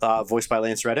 Voiced by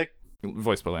Lance Reddick.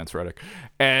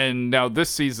 And now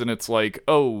this season it's like,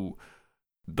 the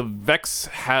Vex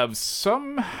have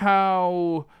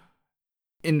somehow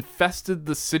infested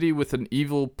the city with an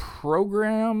evil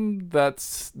program.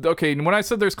 That's okay. And when I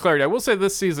said there's clarity, I will say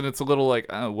this season it's a little like,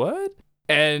 what?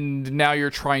 And now you're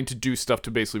trying to do stuff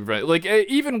to basically prevent it. Like,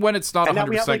 even when it's not 100% clear. And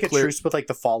now we have like a truce with like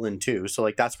the Fallen too, so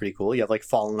like that's pretty cool. You have like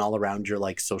Fallen all around your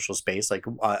like social space, like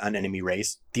an enemy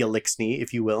race, the Elixni,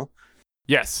 if you will.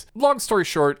 Yes. Long story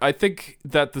short, I think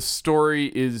that the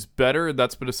story is better.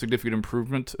 That's been a significant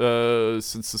improvement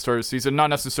since the start of the season.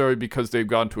 Not necessarily because they've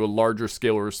gone to a larger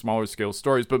scale or smaller scale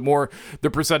stories, but more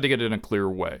they're presenting it in a clear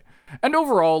way. And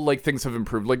overall, like, things have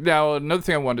improved. Like, now, another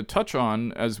thing I wanted to touch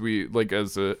on I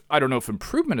don't know if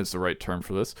improvement is the right term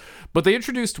for this, but they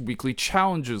introduced weekly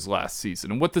challenges last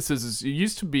season. And what this is it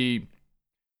used to be,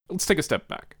 let's take a step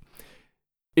back.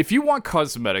 If you want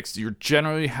cosmetics, you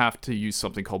generally have to use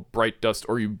something called Bright Dust,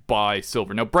 or you buy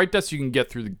silver. Now, Bright Dust you can get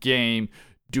through the game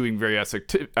doing various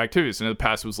activities. And in the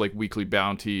past, it was like weekly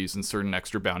bounties, and certain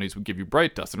extra bounties would give you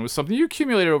Bright Dust. And it was something you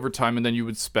accumulated over time, and then you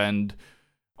would spend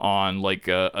on like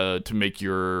to make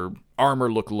your armor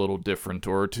look a little different,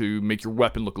 or to make your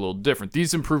weapon look a little different.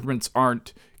 These improvements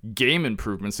aren't game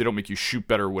improvements. They don't make you shoot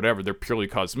better or whatever. They're purely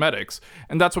cosmetics,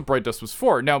 and that's what Bright Dust was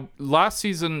for. Now, last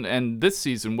season and this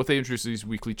season, what they introduced these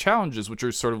weekly challenges, which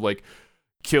are sort of like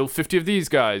kill 50 of these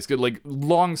guys, get like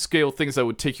long scale things that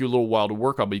would take you a little while to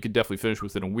work on, but you could definitely finish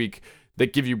within a week,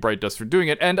 that give you Bright Dust for doing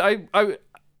it. And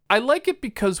I like it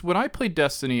because when I play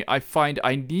Destiny, I find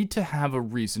I need to have a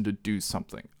reason to do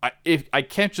something. I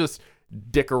can't just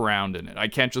dick around in it. I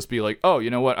can't just be like, oh,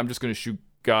 you know what, I'm just going to shoot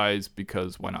guys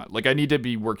because why not? Like, I need to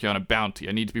be working on a bounty.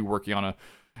 I need to be working on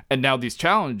and now these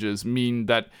challenges mean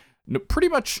that pretty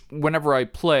much whenever I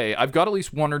play, I've got at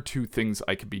least one or two things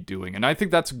I could be doing. And I think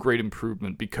that's a great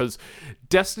improvement, because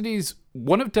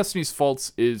one of Destiny's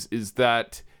faults is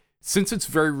that since it's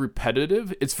very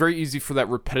repetitive, it's very easy for that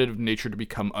repetitive nature to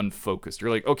become unfocused. You're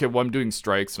like, okay, well, I'm doing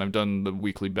strikes and I've done the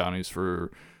weekly bounties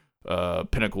for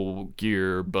pinnacle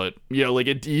gear, but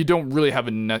you don't really have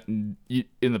in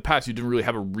the past, you didn't really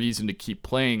have a reason to keep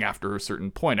playing after a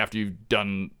certain point, after you've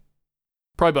done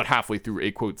probably about halfway through a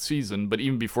quote season. But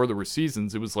even before there were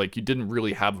seasons, it was like you didn't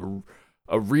really have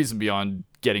a reason beyond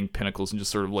getting pinnacles and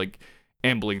just sort of like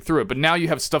ambling through it. But now you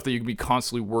have stuff that you can be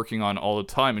constantly working on all the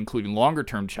time, including longer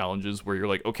term challenges where you're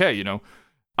like, okay, you know,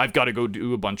 I've got to go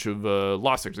do a bunch of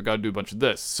lost sectors. I've got to do a bunch of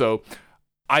this. So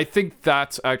I think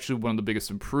that's actually one of the biggest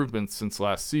improvements since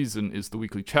last season is the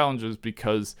weekly challenges,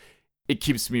 because it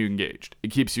keeps me engaged.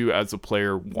 It keeps you as a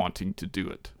player wanting to do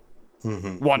it,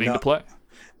 wanting to play.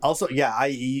 Also, yeah,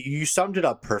 you summed it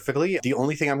up perfectly. The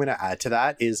only thing I'm going to add to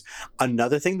that is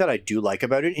another thing that I do like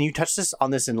about it, and you touched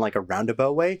on this in like a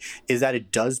roundabout way, is that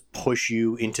it does push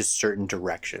you into certain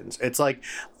directions. It's like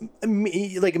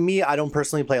me, I don't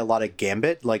personally play a lot of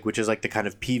Gambit, like, which is like the kind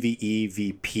of PvE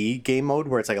VP game mode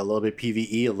where it's like a little bit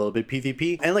PvE, a little bit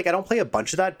PvP. And like, I don't play a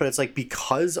bunch of that, but it's like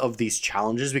because of these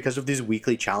challenges, because of these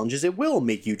weekly challenges, it will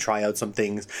make you try out some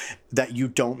things that you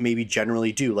don't maybe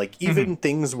generally do. Like even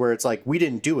things where it's like, we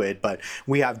didn't do it, but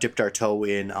we have dipped our toe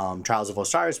in Trials of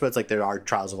Osiris, but it's like there are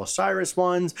Trials of Osiris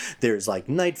ones, there's like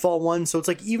Nightfall ones, so it's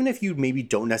like even if you maybe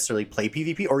don't necessarily play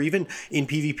PvP, or even in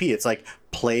PvP it's like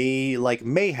play like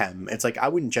Mayhem, it's like I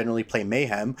wouldn't generally play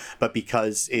Mayhem, but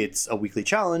because it's a weekly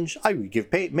challenge I would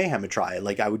give Mayhem a try,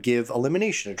 like I would give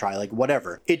Elimination a try, like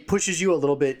whatever. It pushes you a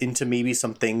little bit into maybe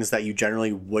some things that you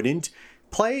generally wouldn't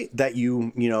play, that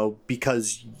you know,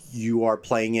 because you are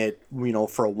playing it, you know,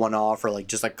 for a one-off or like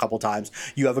just like a couple times,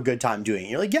 you have a good time doing it.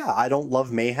 You're like, yeah, I don't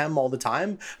love Mayhem all the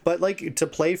time, but like to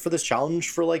play for this challenge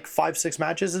for like 5-6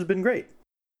 matches has been great.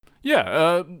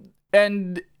 Yeah,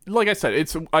 and like I said,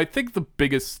 I think the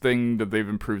biggest thing that they've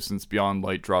improved since Beyond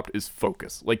Light dropped is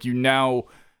focus. Like you now,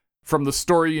 from the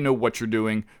story, you know what you're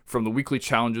doing. From the weekly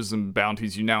challenges and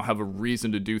bounties, you now have a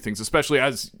reason to do things, especially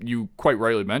as you quite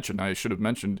rightly mentioned, I should have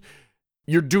mentioned,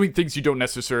 you're doing things you don't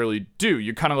necessarily do.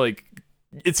 You're kind of like,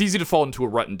 it's easy to fall into a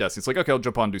rut in Destiny. It's like, okay, I'll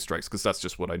jump on and do strikes because that's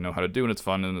just what I know how to do and it's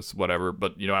fun and it's whatever.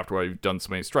 But, you know, after I've done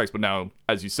so many strikes, but now,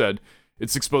 as you said,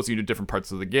 it's exposing you to different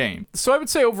parts of the game. So I would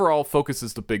say overall, focus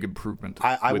is the big improvement.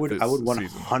 I would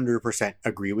 100%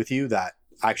 agree with you that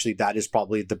actually that is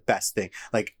probably the best thing.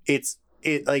 Like it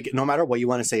like no matter what you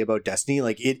want to say about Destiny,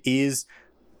 like it is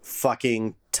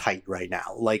fucking tight right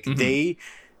now. Like they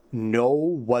know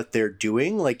what they're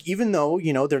doing, like even though,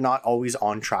 you know, they're not always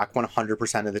on track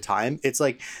 100% of the time, it's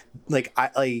like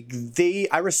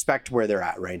I respect where they're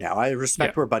at right now. I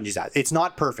respect where Bungie's at. It's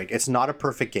not perfect, it's not a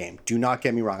perfect game, do not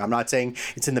get me wrong. I'm not saying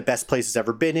it's in the best place it's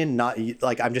ever been in, not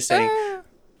like, I'm just saying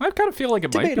I kind of feel like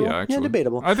it might be, actually. Yeah,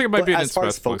 debatable. I think it might be in as far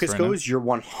as focus goes, right, you're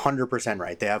 100%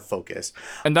 right. They have focus,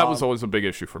 and that was always a big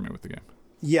issue for me with the game.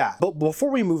 Yeah, but before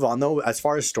we move on though, as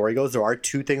far as story goes, there are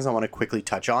two things I want to quickly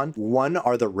touch on. One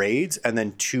are the raids, and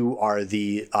then two are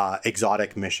the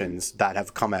exotic missions that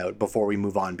have come out before we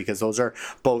move on, because those are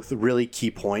both really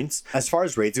key points. As far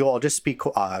as raids go, I'll just speak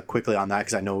quickly on that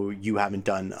because I know you haven't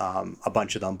done a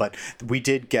bunch of them, but we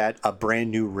did get a brand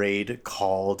new raid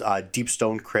called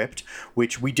Deepstone Crypt,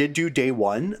 which we did do day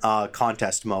one,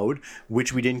 contest mode,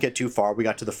 which we didn't get too far. We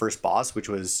got to the first boss, which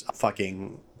was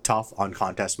fucking tough on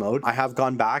contest mode. I have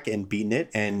gone back and beaten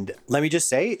it, and let me just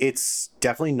say, it's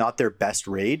definitely not their best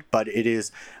raid, but it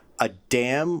is a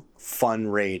damn fun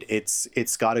raid.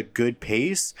 It's got a good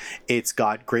pace, it's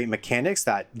got great mechanics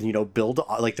that, you know, build,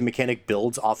 like the mechanic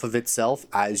builds off of itself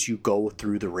as you go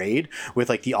through the raid, with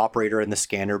like the operator and the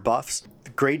scanner buffs.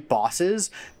 Great bosses.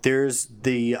 There's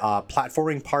the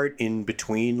platforming part in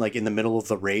between, like in the middle of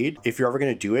the raid. If you're ever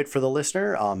going to do it for the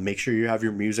listener, make sure you have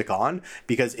your music on,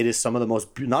 because it is some of the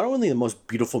most, not only the most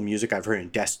beautiful music I've heard in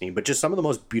Destiny, but just some of the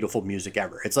most beautiful music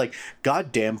ever. It's like,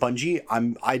 goddamn Bungie,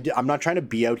 I'm not trying to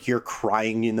be out here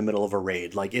crying in the middle of a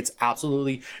raid. Like, it's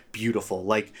absolutely beautiful.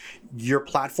 Like, you're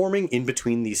platforming in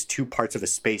between these two parts of a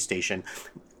space station.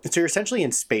 So you're essentially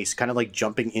in space, kind of like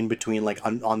jumping in between, like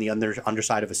on the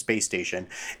underside of a space station.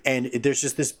 And there's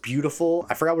just this beautiful,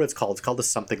 I forgot what it's called. It's called the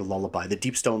something lullaby, the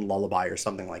Deepstone Lullaby or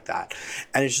something like that.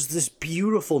 And it's just this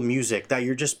beautiful music that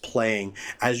you're just playing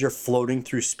as you're floating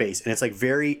through space. And it's like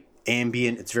very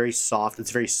ambient, it's very soft, it's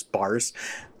very sparse,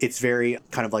 it's very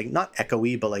kind of like not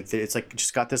echoey, but like it's like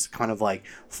just got this kind of like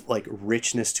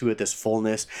richness to it, this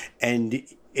fullness, and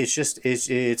it's just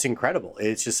it's incredible.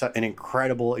 It's just an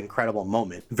incredible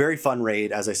moment. Very fun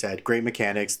raid, as I said. Great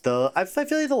mechanics. I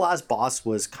feel like the last boss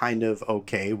was kind of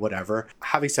okay, whatever.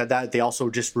 Having said that, they also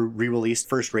just re-released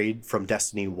first raid from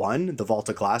Destiny 1, the Vault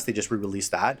of Glass. They just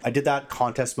re-released that. I did that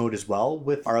contest mode as well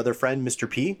with our other friend, Mr.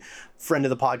 P, friend of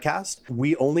the podcast.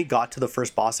 We only got to the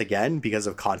first boss again because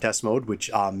of contest mode,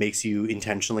 which makes you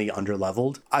intentionally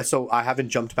underleveled. So I haven't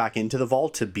jumped back into the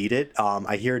vault to beat it.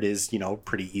 I hear it is,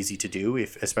 pretty easy to do,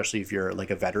 especially if you're like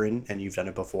a veteran and you've done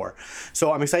it before.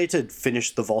 So I'm excited to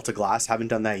finish the Vault of Glass. Haven't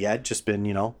done that yet. Just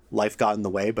been, life got in the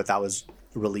way, but that was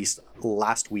released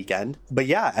last weekend. But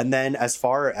yeah, and then as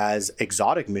far as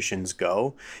exotic missions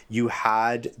go, you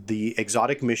had the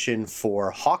exotic mission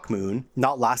for Hawkmoon,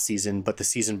 not last season, but the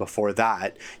season before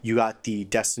that. You got the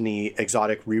Destiny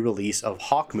exotic re-release of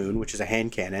Hawkmoon, which is a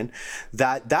hand cannon.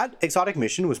 That exotic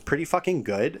mission was pretty fucking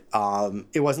good.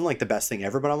 It wasn't like the best thing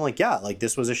ever, but I'm like, yeah, like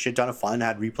this was a shit ton of fun,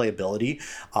 had replayability.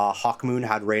 Hawkmoon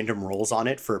had random rolls on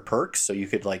it for perks, so you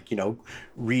could like, you know,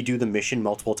 redo the mission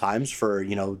multiple times for,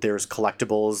 you know, there's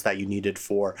collectibles that you needed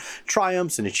for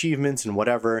triumphs and achievements and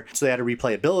whatever. So they had a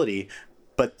replayability.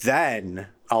 But then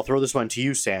I'll throw this one to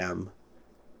you, Sam.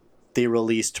 They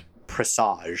released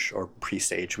Presage or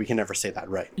Presage. We can never say that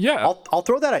right. Yeah. I'll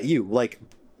throw that at you. Like,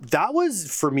 that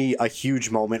was for me a huge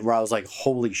moment where I was like,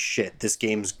 holy shit, this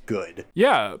game's good.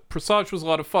 Yeah, Presage was a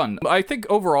lot of fun. I think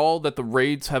overall that the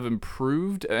raids have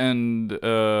improved, and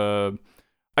I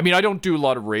mean, I don't do a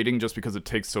lot of raiding just because it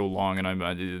takes so long, and I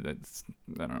don't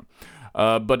know.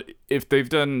 But if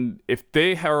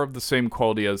they are of the same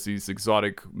quality as these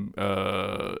exotic,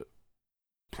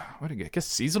 what do you guess?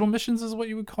 Seasonal missions is what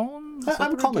you would call them? I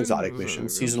would call them exotic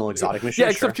missions, seasonal exotic missions. Yeah,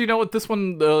 except you know what? This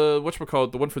one,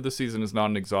 whatchamacallit, the one for this season is not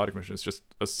an exotic mission. It's just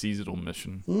a seasonal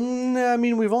mission. I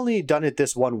mean, we've only done it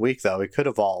this 1 week, though. It could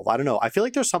evolve. I don't know. I feel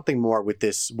like there's something more with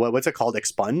this. What's it called?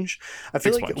 Expunge. I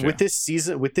feel like with this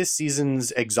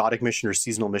season's exotic mission or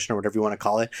seasonal mission or whatever you want to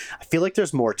call it, I feel like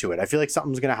there's more to it. I feel like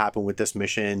something's gonna happen with this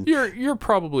mission. You're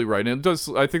probably right. And it does.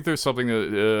 I think there's something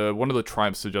that one of the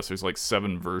tribes suggests there's like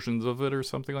 7 versions of it or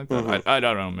something like that. Mm-hmm. I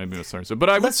don't know. Maybe it's sorry. But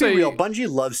I would say, be real.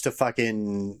 Bungie loves to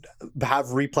fucking have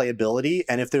replayability,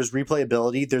 and if there's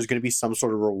replayability, there's going to be some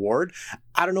sort of reward.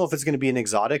 I don't know if it's going to be an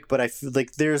exotic, but I feel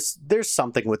like there's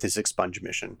something with this expunge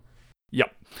mission.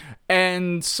 Yep.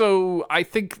 And so I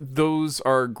think those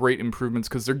are great improvements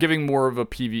because they're giving more of a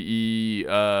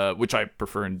PvE, which I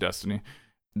prefer in Destiny,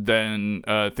 than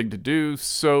thing to do.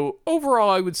 So overall,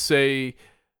 I would say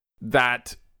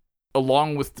that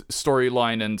along with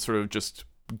storyline and sort of just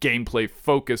gameplay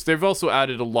focus, they've also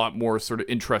added a lot more sort of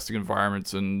interesting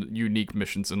environments and unique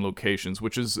missions and locations,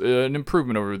 which is an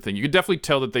improvement over everything. You can definitely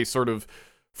tell that they sort of,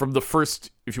 from the first,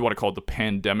 if you want to call it the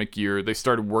pandemic year, they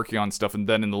started working on stuff, and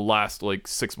then in the last like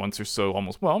 6 months or so,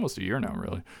 almost a year now,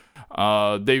 really,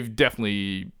 they've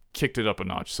definitely kicked it up a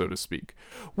notch, so to speak.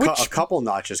 A couple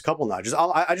notches.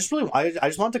 I just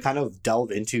want to kind of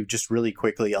delve into just really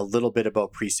quickly a little bit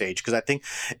about Presage, because I think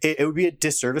it would be a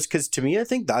disservice, because to me, I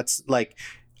think that's like,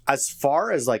 as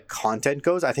far as like content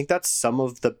goes, I think that's some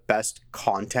of the best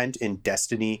content in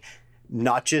Destiny,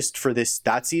 not just for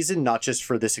that season, not just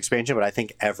for this expansion, but I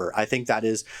think ever. I think that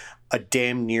is a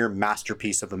damn near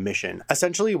masterpiece of a mission.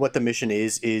 Essentially what the mission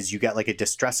is you get like a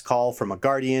distress call from a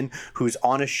guardian who's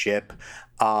on a ship.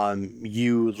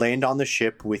 You land on the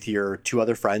ship with your 2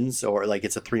 other friends, or like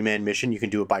it's a 3-man mission. You can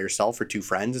do it by yourself or 2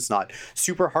 friends. It's not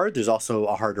super hard. There's also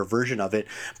a harder version of it.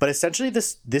 But essentially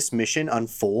this mission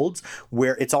unfolds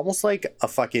where it's almost like a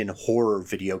fucking horror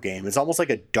video game. It's almost like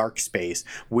a dark space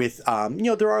with,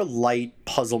 there are light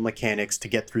puzzle mechanics to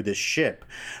get through this ship.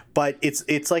 But it's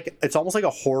almost like a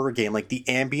horror game. Like the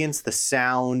ambience, the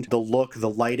sound, the look, the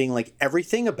lighting, like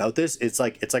everything about this, it's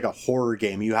like a horror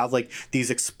game. You have like these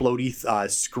explodey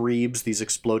screebs, these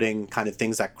exploding kind of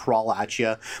things that crawl at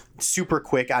you super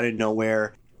quick out of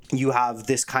nowhere. You have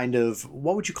this kind of,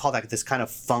 what would you call that? This kind of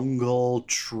fungal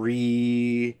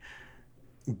tree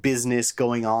business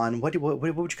going on. What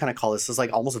would you kind of call this? This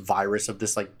like almost a virus of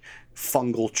this like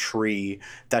fungal tree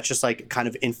that's just like kind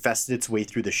of infested its way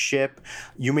through the ship.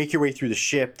 You make your way through the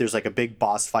ship, there's like a big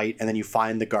boss fight, and then you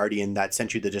find the guardian that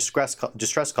sent you the distress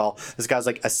call. This guy's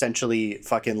like essentially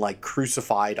fucking like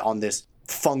crucified on this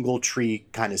fungal tree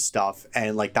kind of stuff,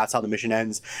 and like that's how the mission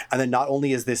ends. And then not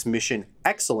only is this mission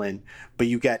excellent, but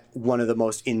you get one of the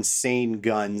most insane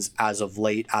guns as of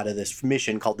late out of this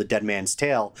mission called the Dead Man's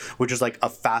Tail, which is like a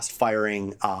fast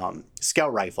firing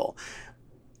scout rifle.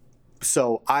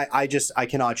 So I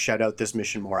cannot shout out this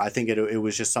mission more. I think it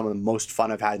was just some of the most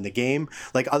fun I've had in the game.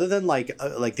 Like other than like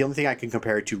the only thing I can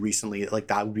compare it to recently, like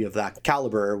that would be of that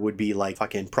caliber, would be like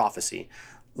fucking Prophecy.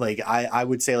 Like I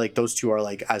would say like those two are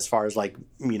like, as far as like,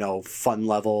 fun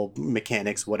level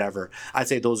mechanics, whatever, I'd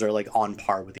say those are like on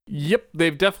par with. Yep,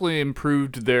 they've definitely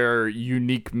improved their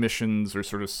unique missions or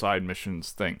sort of side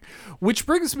missions thing. Which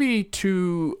brings me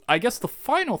to, I guess, the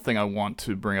final thing I want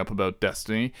to bring up about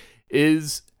Destiny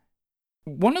is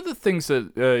one of the things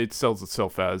that it sells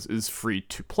itself as is free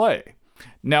to play.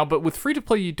 Now, but with free to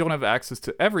play, you don't have access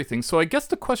to everything. So I guess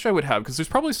the question I would have, because there's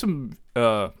probably some,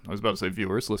 I was about to say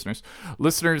viewers,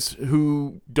 listeners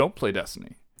who don't play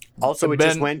Destiny. Also, it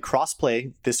just went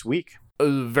crossplay this week.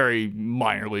 Very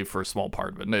minorly for a small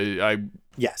part of it.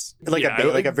 Yes, like Yeah,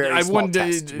 a very small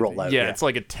test rollout. Yeah, it's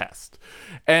like a test.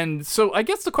 And so I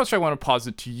guess the question I want to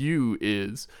posit to you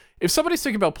is, if somebody's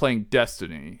thinking about playing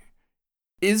Destiny,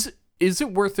 is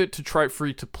it worth it to try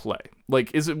free to play?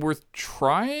 Like, is it worth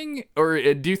trying? Or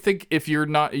do you think if you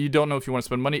don't know if you want to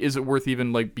spend money, is it worth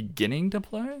even like beginning to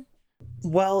play?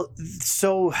 Well,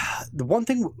 so the one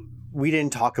thing we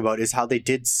didn't talk about is how they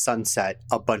did sunset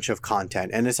a bunch of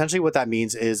content. And essentially what that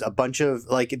means is a bunch of,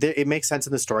 like, it makes sense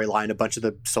in the storyline. A bunch of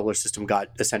the solar system got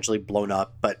essentially blown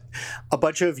up, but a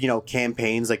bunch of,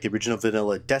 campaigns like the original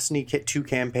vanilla Destiny 2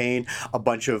 campaign, a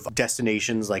bunch of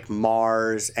destinations like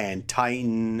Mars and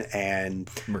Titan and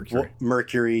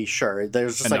Mercury. Sure.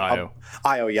 There's just and like Io.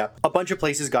 Io, yeah. A bunch of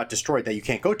places got destroyed that you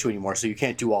can't go to anymore. So you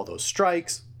can't do all those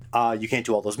strikes. You can't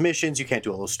do all those missions. You can't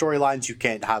do all those storylines. You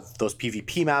can't have those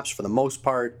PvP maps for the most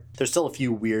part. There's still a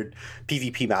few weird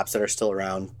PvP maps that are still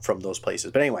around from those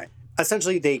places. But anyway,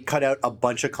 essentially they cut out a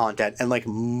bunch of content, and like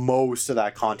most of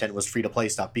that content was free to play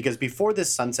stuff, because before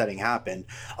this sunsetting happened,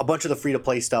 a bunch of the free to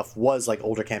play stuff was like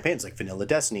older campaigns, like Vanilla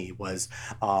Destiny was,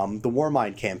 the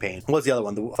Warmind campaign. What was the other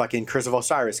one? The fucking Curse of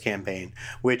Osiris campaign,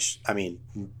 which, I mean,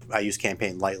 I use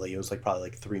campaign lightly. It was like probably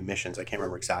like 3 missions. I can't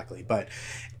remember exactly, but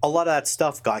a lot of that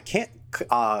stuff got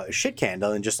shit canned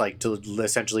and just like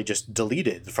essentially just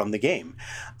deleted from the game.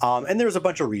 And there's a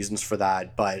bunch of reasons for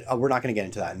that, but we're not going to get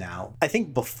into that now. I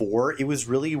think before it was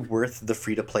really worth the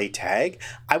free to play tag.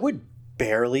 I would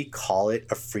barely call it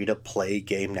a free to play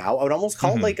game now. I would almost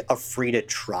call it like a free to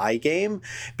try game,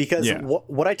 because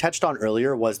what I touched on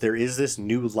earlier was there is this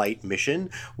new light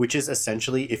mission, which is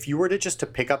essentially if you were to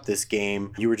pick up this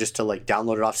game, you were just to like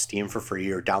download it off Steam for free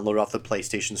or download it off the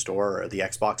PlayStation Store or the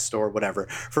Xbox Store, whatever,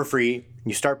 for free.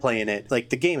 You start playing it.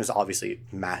 Like, the game is obviously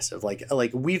massive.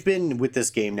 Like we've been with this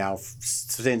game now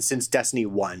since Destiny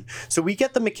 1. So we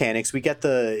get the mechanics, we get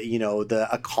the, the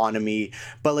economy,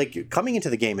 but like coming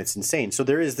into the game, it's insane. So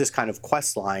there is this kind of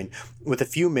quest line with a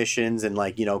few missions and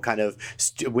like, kind of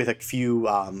with a few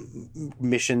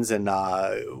missions and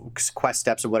quest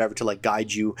steps or whatever to like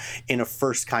guide you in a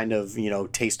first kind of,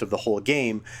 taste of the whole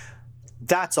game.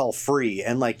 That's all free.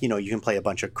 And like, you can play a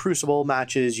bunch of Crucible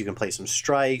matches, you can play some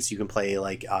strikes, you can play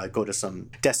like go to some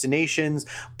destinations,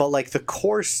 but like the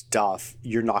core stuff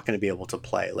you're not going to be able to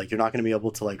play. Like, you're not going to be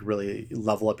able to like really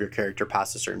level up your character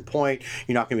past a certain point.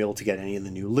 You're not going to be able to get any of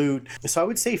the new loot. So I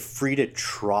would say free to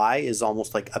try is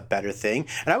almost like a better thing.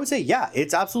 And I would say, yeah,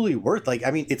 it's absolutely worth, like,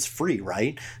 I mean, it's free,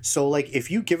 right? So like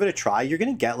if you give it a try, you're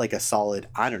going to get like a solid,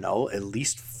 I don't know, at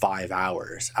least 5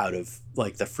 hours out of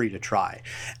like the free to try.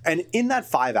 And in that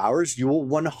 5 hours, you will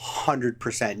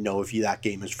 100% know if that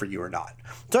game is for you or not.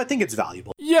 So I think it's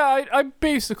valuable. Yeah, I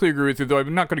basically agree with you, though.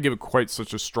 I'm not going to give it quite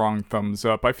such a strong thumbs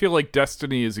up. I feel like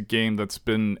Destiny is a game that's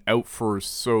been out for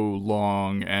so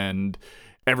long, and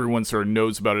everyone sort of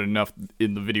knows about it enough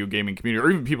in the video gaming community,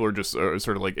 or even people are just sort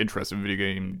of like interested in video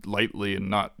game lightly and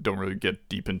don't really get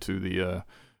deep into the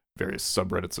various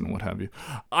subreddits and what have you.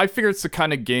 I figure it's the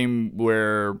kind of game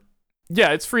where,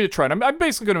 yeah, it's free to try. And I'm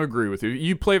basically going to agree with you.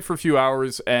 You play it for a few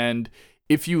hours, and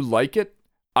if you like it,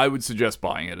 I would suggest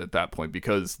buying it at that point,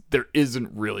 because there isn't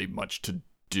really much to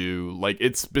do. Like,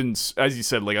 it's been, as you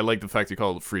said, like, I like the fact you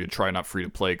call it free to try, not free to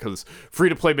play, because free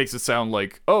to play makes it sound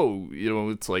like, oh,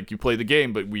 it's like you play the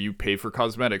game, but you pay for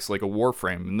cosmetics like a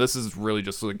Warframe. And this is really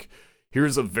just like,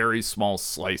 here's a very small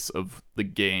slice of the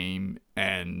game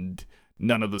and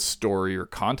none of the story or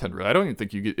content. Really, I don't even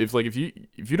think you get, if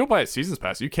you don't buy a season's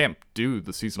pass, you can't do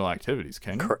the seasonal activities,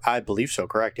 can you? I believe so.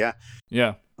 Correct.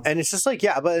 Yeah. And it's just like,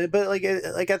 yeah, but like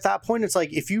at that point, it's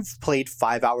like if you've played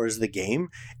 5 hours of the game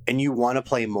and you want to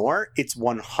play more, it's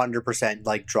 100%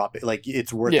 like drop it. Like,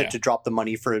 it's worth it to drop the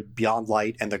money for Beyond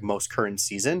Light and the most current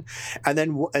season, and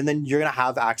then you're gonna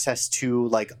have access to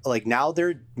like now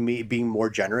they're being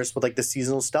more generous with like the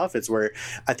seasonal stuff. It's where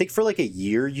I think for like a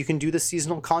year you can do the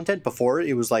seasonal content. Before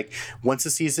it was like once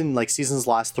a season, like seasons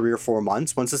last 3 or 4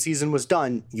 months. Once the season was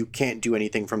done, you can't do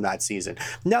anything from that season.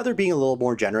 Now they're being a little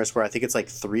more generous, where I think it's like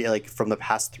from the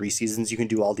past 3 seasons you can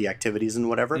do all the activities and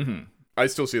whatever. I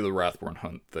still see the Wrathborn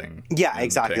hunt thing. Yeah,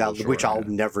 exactly. Which I'll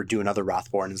never do another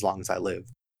Wrathborn as long as I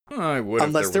live. I would,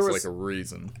 unless if there was like a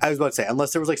reason. I was about to say,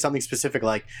 unless there was like something specific,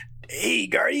 like, hey,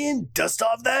 Guardian, dust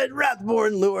off that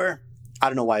Wrathborn lure. I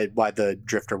don't know why the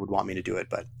Drifter would want me to do it,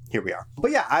 but here we are.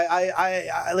 But yeah,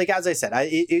 I like, as I said,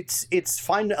 it's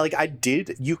fine. Like,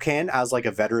 you can, as like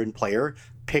a veteran player,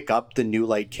 pick up the New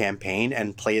Light campaign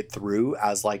and play it through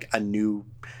as like a new,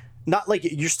 not like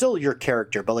you're still your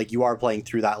character, but like you are playing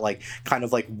through that, like kind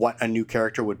of like what a new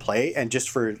character would play. And just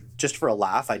for a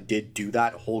laugh, I did do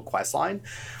that whole quest line,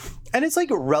 and it's like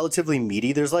relatively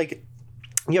meaty. There's like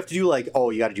you have to do like,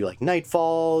 you got to do like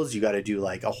Nightfalls, you got to do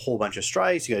like a whole bunch of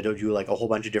strikes, you got to do like a whole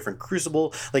bunch of different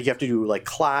Crucible, like you have to do like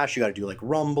Clash, you got to do like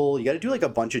Rumble, you got to do like a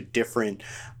bunch of different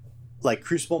like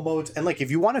Crucible modes. And like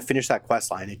if you want to finish that quest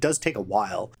line, it does take a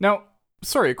while. Now,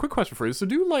 sorry, a quick question for you. So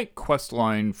do you like quest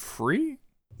line free?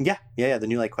 Yeah, the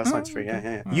new like quest line's free.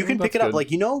 Yeah. You can That's pick it up, good.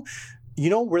 like you know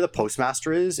where the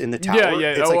postmaster is in the tower.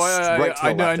 Yeah. It's right to the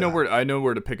I know. left I know of where. I know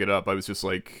where to pick it up. I was just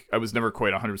like, I was never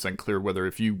quite 100% clear whether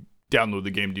if you download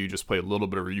the game, do you just play a little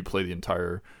bit, or you play the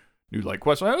entire new like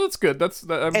quest line? Oh, that's good. I'm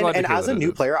glad to and hear as that a it new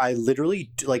is. player, I literally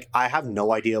like I have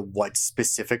no idea what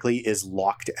specifically is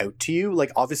locked out to you. Like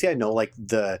obviously I know like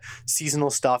the seasonal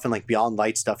stuff and like Beyond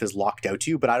Light stuff is locked out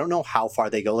to you, but I don't know how far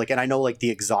they go. Like, and I know like the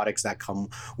exotics that come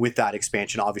with that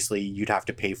expansion, obviously you'd have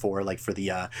to pay for, like for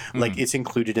the like it's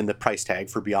included in the price tag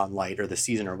for Beyond Light or the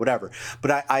season or whatever.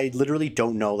 But I literally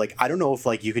don't know. Like I don't know if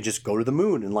like you can just go to the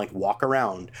moon and like walk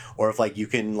around, or if like you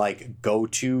can like go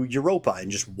to Europa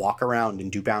and just walk around and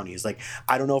do bounties. Like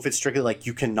I don't know if it's strictly like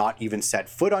you cannot even set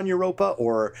foot on Europa,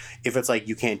 or if it's like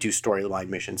you can't do storyline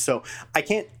missions. So I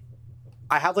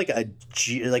have like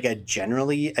a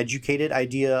generally educated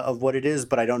idea of what it is,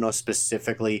 but I don't know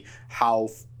specifically how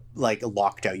like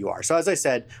locked out you are. So as I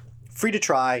said, free to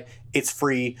try, it's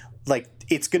free, like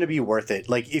it's going to be worth it.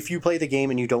 Like if you play the game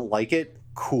and you don't like it,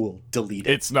 cool, delete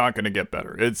it. It's not going to get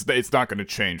better. It's not going to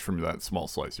change from that small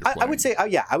slice you're playing. I would say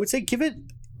I would say give it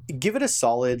a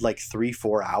solid like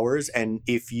 3-4 hours, and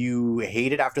if you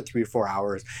hate it after 3 or 4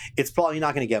 hours, it's probably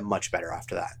not going to get much better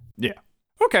after that. Yeah.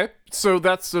 Okay, so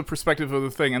that's the perspective of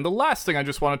the thing. And the last thing I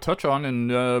just want to touch on,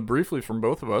 and briefly from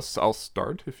both of us, I'll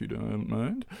start if you don't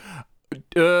mind.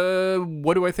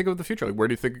 What do I think of the future? Like, where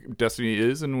do you think Destiny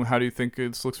is, and how do you think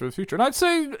it looks for the future? And I'd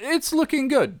say it's looking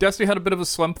good. Destiny had a bit of a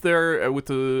slump there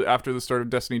after the start of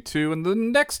Destiny 2, and the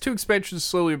next 2 expansions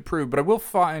slowly improved. But I will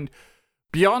find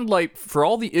Beyond Light, for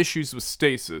all the issues with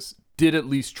stasis, did at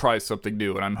least try something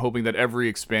new, and I'm hoping that every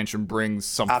expansion brings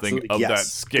something Absolutely, of yes. that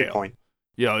scale. Good point.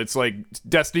 Yeah, it's like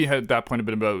Destiny had at that point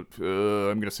been about, I'm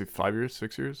going to say 5 years,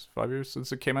 6 years, 5 years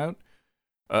since it came out.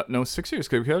 No, 6 years,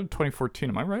 because we had it in 2014.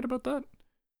 Am I right about that?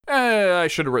 I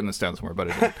should have written this down somewhere, but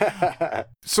I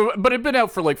didn't. But it'd been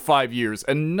out for like 5 years,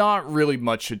 and not really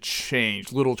much had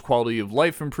changed. Little quality of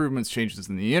life improvements, changes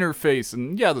in the interface,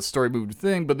 and yeah, the story moved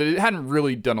thing, but it hadn't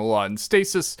really done a lot. And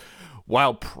Stasis,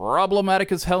 while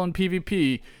problematic as hell in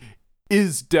PvP,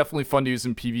 is definitely fun to use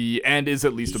in PvE, and is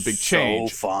at least a big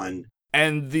change. So fun.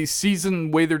 And the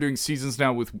way they're doing seasons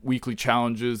now with weekly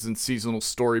challenges and seasonal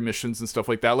story missions and stuff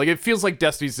like that, like it feels like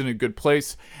Destiny's in a good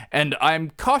place, and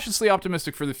I'm cautiously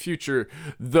optimistic for the future,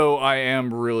 though I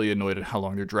am really annoyed at how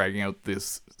long they're dragging out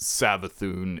this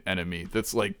Savathun enemy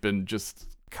that's like been just,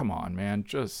 come on, man,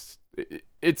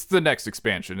 it's the next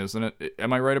expansion, isn't it?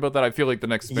 Am I right about that? I feel like the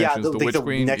next expansion is the Witch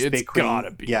Queen. Next it's big queen.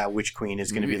 gotta be. Yeah, Witch Queen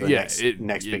is going to be the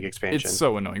next big expansion. It's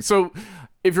so annoying. So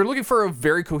if you're looking for a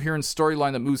very coherent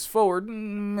storyline that moves forward,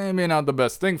 maybe not the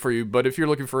best thing for you, but if you're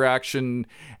looking for action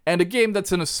and a game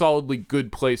that's in a solidly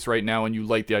good place right now, and you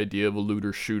like the idea of a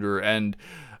looter shooter, and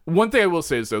one thing I will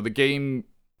say is, though, the game,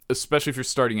 especially if you're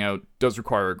starting out, does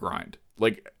require a grind.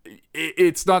 Like,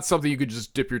 it's not something you could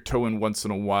just dip your toe in once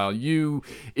in a while.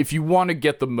 If you want to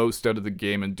get the most out of the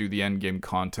game and do the end game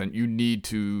content, you need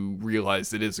to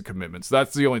realize it is a commitment. So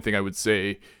that's the only thing I would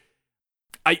say.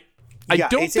 I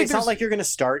don't think it's not like you're going to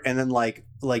start and then like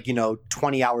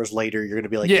 20 hours later you're going to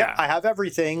be like, yeah, I have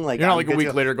everything. Like, you're not like a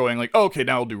week later going like, okay,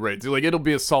 now I'll do raids. Like, it'll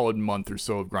be a solid month or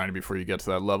so of grinding before you get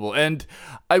to that level. And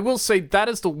I will say that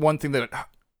is the one thing that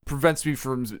prevents me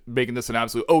from making this an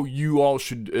absolute, you all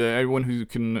should, everyone who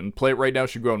can play it right now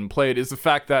should go out and play it, is the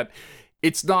fact that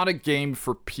it's not a game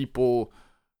for people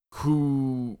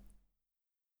who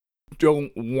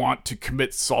don't want to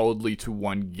commit solidly to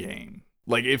one game.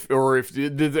 Like,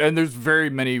 and there's very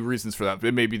many reasons for that.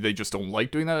 Maybe they just don't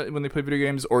like doing that when they play video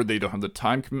games, or they don't have the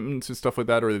time commitments and stuff like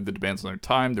that, or the demands on their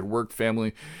time, their work,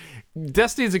 family.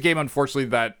 Destiny is a game, unfortunately,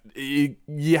 that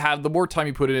you have, the more time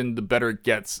you put it in, the better it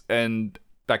gets, and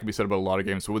that can be said about a lot of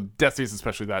games. So with Destiny, it's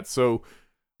especially that. So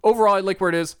overall, I like where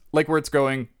it is, like where it's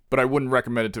going, but I wouldn't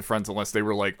recommend it to friends unless they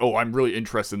were like, I'm really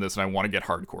interested in this and I want to get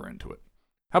hardcore into it.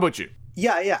 How about you?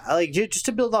 Yeah. Like, just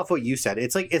to build off what you said,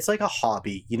 it's like a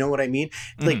hobby. You know what I mean?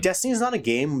 Like, Destiny is not a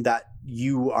game that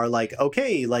you are like,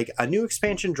 okay, like a new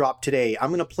expansion dropped today, I'm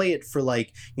gonna play it for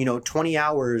like 20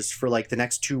 hours for like the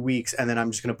next 2 weeks, and then I'm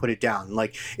just gonna put it down.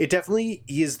 Like, it definitely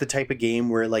is the type of game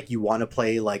where like you want to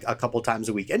play like a couple times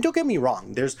a week. And don't get me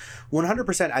wrong, there's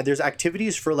 100% there's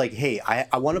activities for like, hey,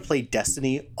 I want to play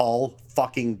Destiny all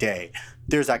fucking day.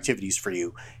 There's activities for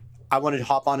you. I want to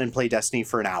hop on and play Destiny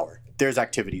for an hour. there's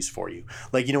activities for you.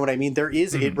 Like, you know what I mean? There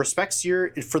is, it respects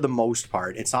for the most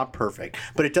part, it's not perfect,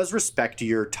 but it does respect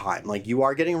your time. Like, you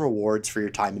are getting rewards for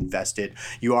your time invested.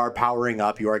 You are powering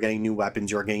up, you are getting new weapons,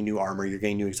 you are getting new armor, you're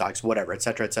getting new exotics, whatever,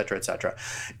 etc., etc., etc.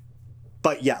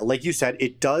 But yeah, like you said,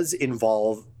 it does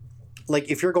involve,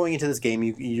 like, if you're going into this game,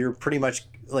 you're pretty much,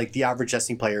 like, the average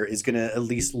Destiny player is going to at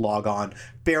least log on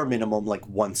bare minimum like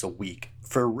once a week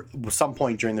for some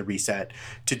point during the reset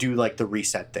to do like the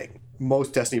reset thing.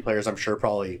 Most Destiny players, I'm sure,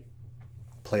 probably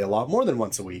play a lot more than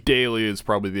once a week. Daily is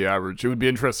probably the average. It would be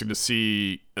interesting to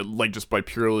see, like, just by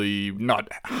purely not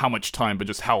how much time, but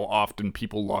just how often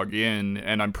people log in.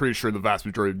 And I'm pretty sure the vast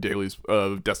majority of dailies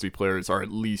of Destiny players are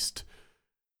at least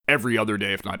every other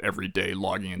day, if not every day,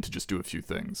 logging in to just do a few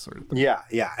things. Sort of thing.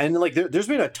 Yeah. And like there's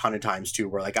been a ton of times too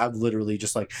where like I've literally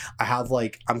just like, I have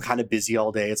like, I'm kind of busy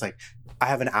all day. It's like I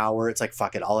have an hour. It's like,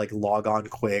 fuck it, I'll like log on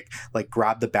quick, like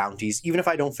grab the bounties. Even if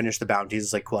I don't finish the bounties,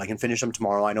 it's like, cool, I can finish them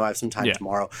tomorrow. I know I have some time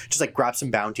tomorrow. Just like grab some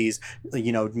bounties,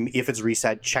 you know, if it's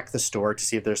reset, check the store to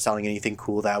see if they're selling anything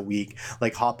cool that week.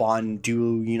 Like hop on,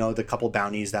 do, you know, the couple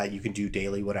bounties that you can do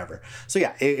daily, whatever. So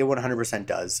yeah, it 100%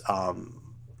 does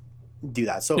do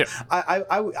that. So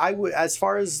I would, as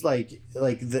far as like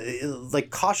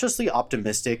cautiously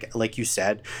optimistic, like you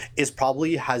said, is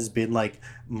probably has been like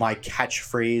my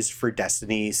catchphrase for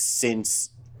Destiny since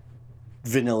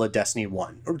vanilla Destiny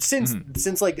 1, or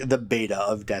since like the beta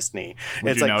of Destiny.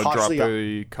 Would it's you like now drop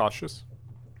the cautious?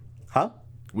 Huh?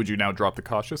 Would you now drop the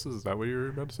cautious? Is that what you were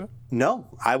about to say? No,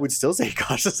 I would still say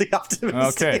cautiously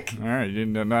optimistic. Okay, all right. You're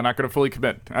not going to fully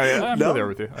commit. I'm there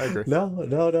with you. I agree.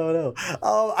 No.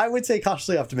 I would say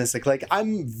cautiously optimistic. Like,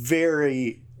 I'm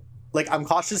very, like, I'm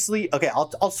cautiously, okay,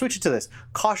 I'll switch it to this.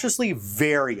 Cautiously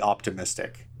very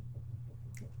optimistic.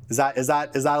 Is that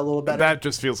a little better? That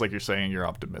just feels like you're saying you're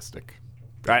optimistic.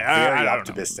 Very I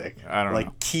optimistic. I don't know.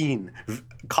 Like, keen.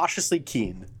 Cautiously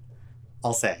keen,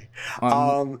 I'll say.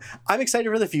 I'm excited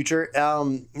for the future.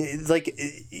 Like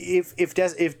if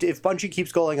Bungie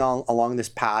keeps going along this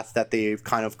path that they've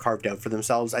kind of carved out for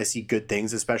themselves, I see good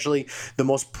things. Especially the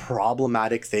most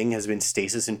problematic thing has been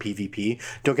stasis in PvP.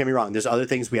 Don't get me wrong. There's other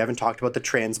things we haven't talked about. The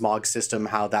transmog system,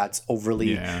 how that's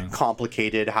overly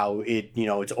complicated, how it, you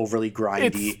know, it's overly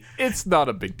grindy. It's not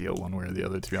a big deal one way or the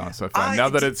other, to be honest. I find now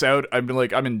that it's out, I'm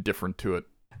indifferent to it.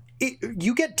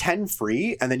 You get 10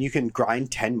 free and then you can grind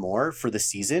 10 more for the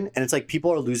season, and it's like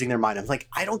people are losing their mind. I'm like,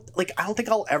 I don't think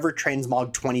I'll ever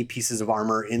transmog 20 pieces of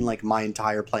armor in like my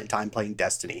entire time playing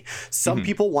Destiny. Some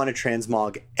people want to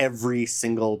transmog every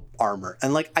single armor,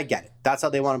 and like, I get it. That's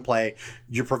how they want to play.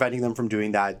 You're preventing them from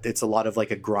doing that. It's a lot of like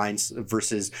a grind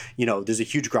versus, you know, there's a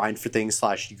huge grind for things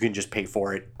 / you can just pay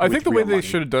for it. I think the way they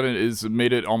should have done it is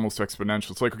made it almost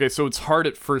exponential. It's like, okay, so it's hard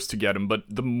at first to get them, but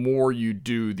the more you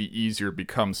do, the easier it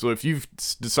becomes. So if you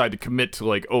decide to commit to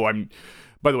like,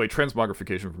 by the way,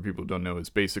 transmogrification, for people who don't know,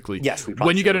 is basically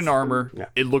when you get an armor,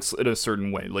 it looks in a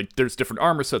certain way. Like, there's different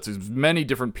armor sets, there's many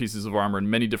different pieces of armor and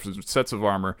many different sets of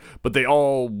armor, but they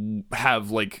all have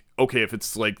like, okay, if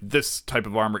it's like this type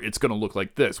of armor, it's going to look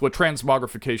like this. What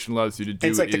transmogrification allows you to do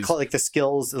is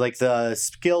the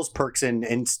skills, perks,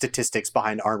 and statistics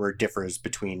behind armor differs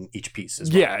between each piece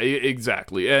as well. Yeah,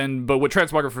 exactly. But what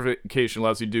transmogrification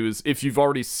allows you to do is, if you've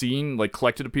already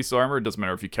collected a piece of armor, it doesn't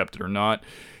matter if you kept it or not,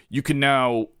 you can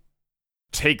now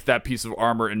take that piece of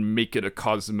armor and make it a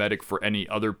cosmetic for any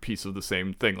other piece of the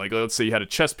same thing. Like, let's say you had a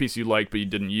chest piece you liked but you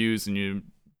didn't use and you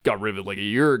got rid of it like a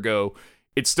year ago.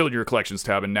 It's still in your collections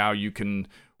tab, and now you can,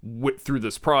 through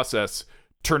this process,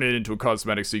 turn it into a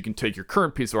cosmetic, so you can take your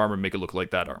current piece of armor and make it look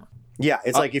like that armor. Yeah,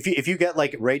 it's like if you get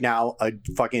like right now a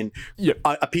fucking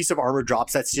a piece of armor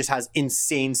drops that just has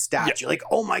insane stats. You're like,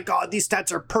 oh my god, these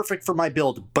stats are perfect for my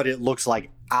build, but it looks like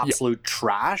absolute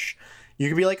trash. You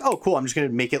can be like, oh, cool, I'm just going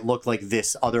to make it look like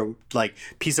this other like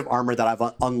piece of armor that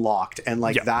I've unlocked. And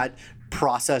like that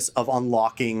process of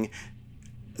unlocking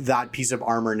that piece of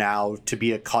armor now to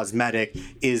be a cosmetic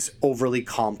is overly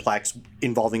complex,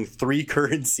 involving 3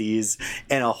 currencies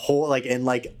and a whole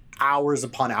hours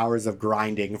upon hours of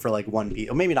grinding for like one piece.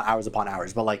 Or maybe not hours upon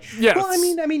hours, but like, well,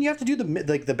 I mean, you have to do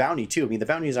the bounty too. I mean, the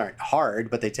bounties aren't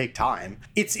hard, but they take time.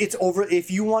 It's over.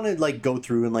 If you want to like go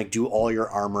through and like do all your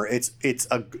armor, it's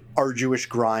a arduous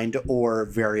grind or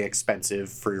very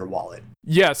expensive for your wallet.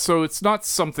 Yeah, so it's not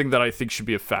something that I think should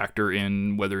be a factor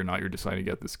in whether or not you're deciding to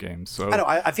get this game. So I know.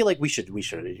 I feel like we should,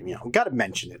 got to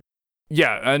mention it.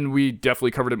 Yeah, and we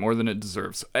definitely covered it more than it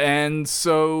deserves. And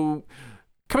so,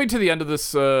 Coming to the end of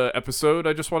this episode,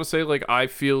 I just want to say, like, I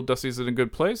feel Destiny's in a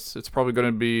good place. It's probably going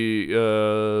to be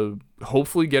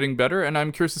hopefully getting better, and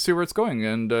I'm curious to see where it's going.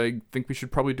 And I think we should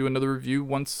probably do another review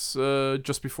once,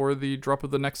 just before the drop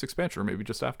of the next expansion, or maybe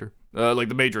just after, like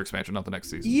the major expansion, not the next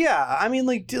season. Yeah, I mean,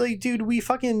 like, dude, we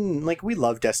fucking we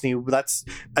love Destiny. That's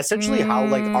essentially how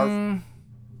like our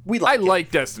I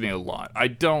like Destiny a lot. I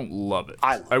don't love it.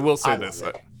 I will say this.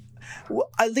 Well,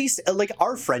 at least like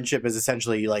our friendship is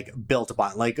essentially like built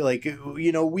upon like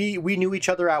you know, we knew each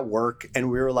other at work and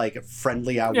we were like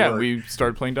friendly at work. Yeah, we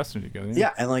started playing Destiny together.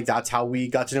 Yeah, and like that's how we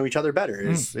got to know each other better.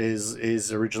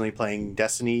 Is originally playing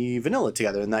Destiny vanilla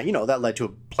together, and that, you know, that led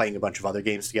to playing a bunch of other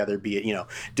games together, be it, you know,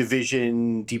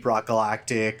 Division, Deep Rock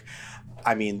Galactic.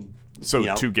 I mean, so you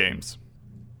know, 2 games.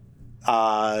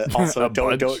 Also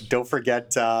don't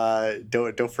forget It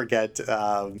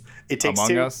Takes Among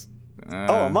Two. Us.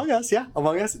 Among Us, yeah,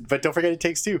 Among Us. But don't forget It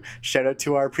Takes Two. Shout out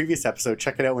to our previous episode.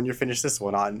 Check it out when you're finished this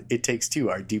one on It Takes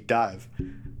Two, our deep dive.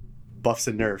 Buffs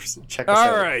and nerfs. Check us out.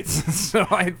 All right. So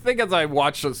I think as I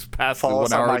watch this past the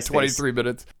 1 hour and 23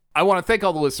 minutes, I want to thank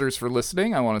all the listeners for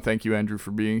listening. I want to thank you, Andrew,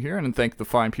 for being here, and thank the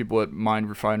fine people at Mind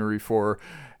Refinery for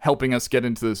helping us get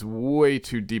into this way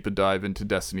too deep a dive into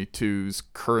Destiny 2's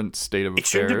current state of affairs. It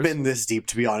shouldn't have been this deep,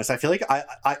 to be honest. I feel like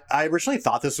I originally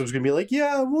thought this was going to be like,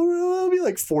 yeah, we'll be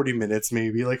like 40 minutes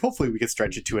maybe. Like, hopefully we could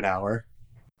stretch it to an hour.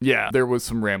 Yeah, there was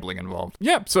some rambling involved.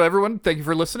 Yeah, so everyone, thank you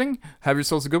for listening. Have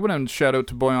yourselves a good one, and shout out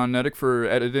to Boyan for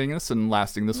editing this and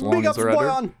lasting this long as our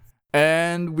editor.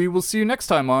 And we will see you next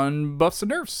time on Buffs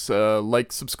and Nerfs.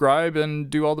 Like, subscribe, and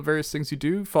do all the various things you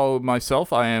do. Follow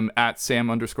myself. I am at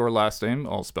Sam_last name,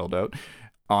 all spelled out,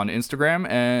 on Instagram.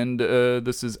 And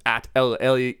this is at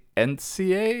LANCA.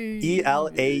 ELAENCIAE.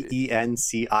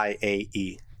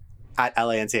 At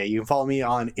LANCA. You can follow me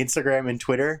on Instagram and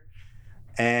Twitter.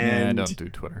 And don't do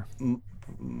Twitter.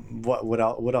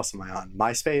 What else am I on?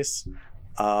 MySpace.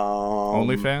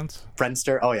 OnlyFans,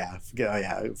 Friendster. Oh yeah.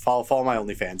 Follow my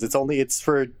OnlyFans. It's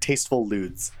for tasteful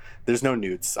lewds. There's no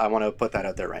nudes. I want to put that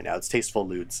out there right now. It's tasteful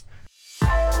lewds.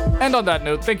 And on that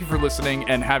note, thank you for listening,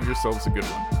 and have yourselves a good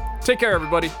one. Take care,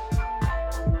 everybody.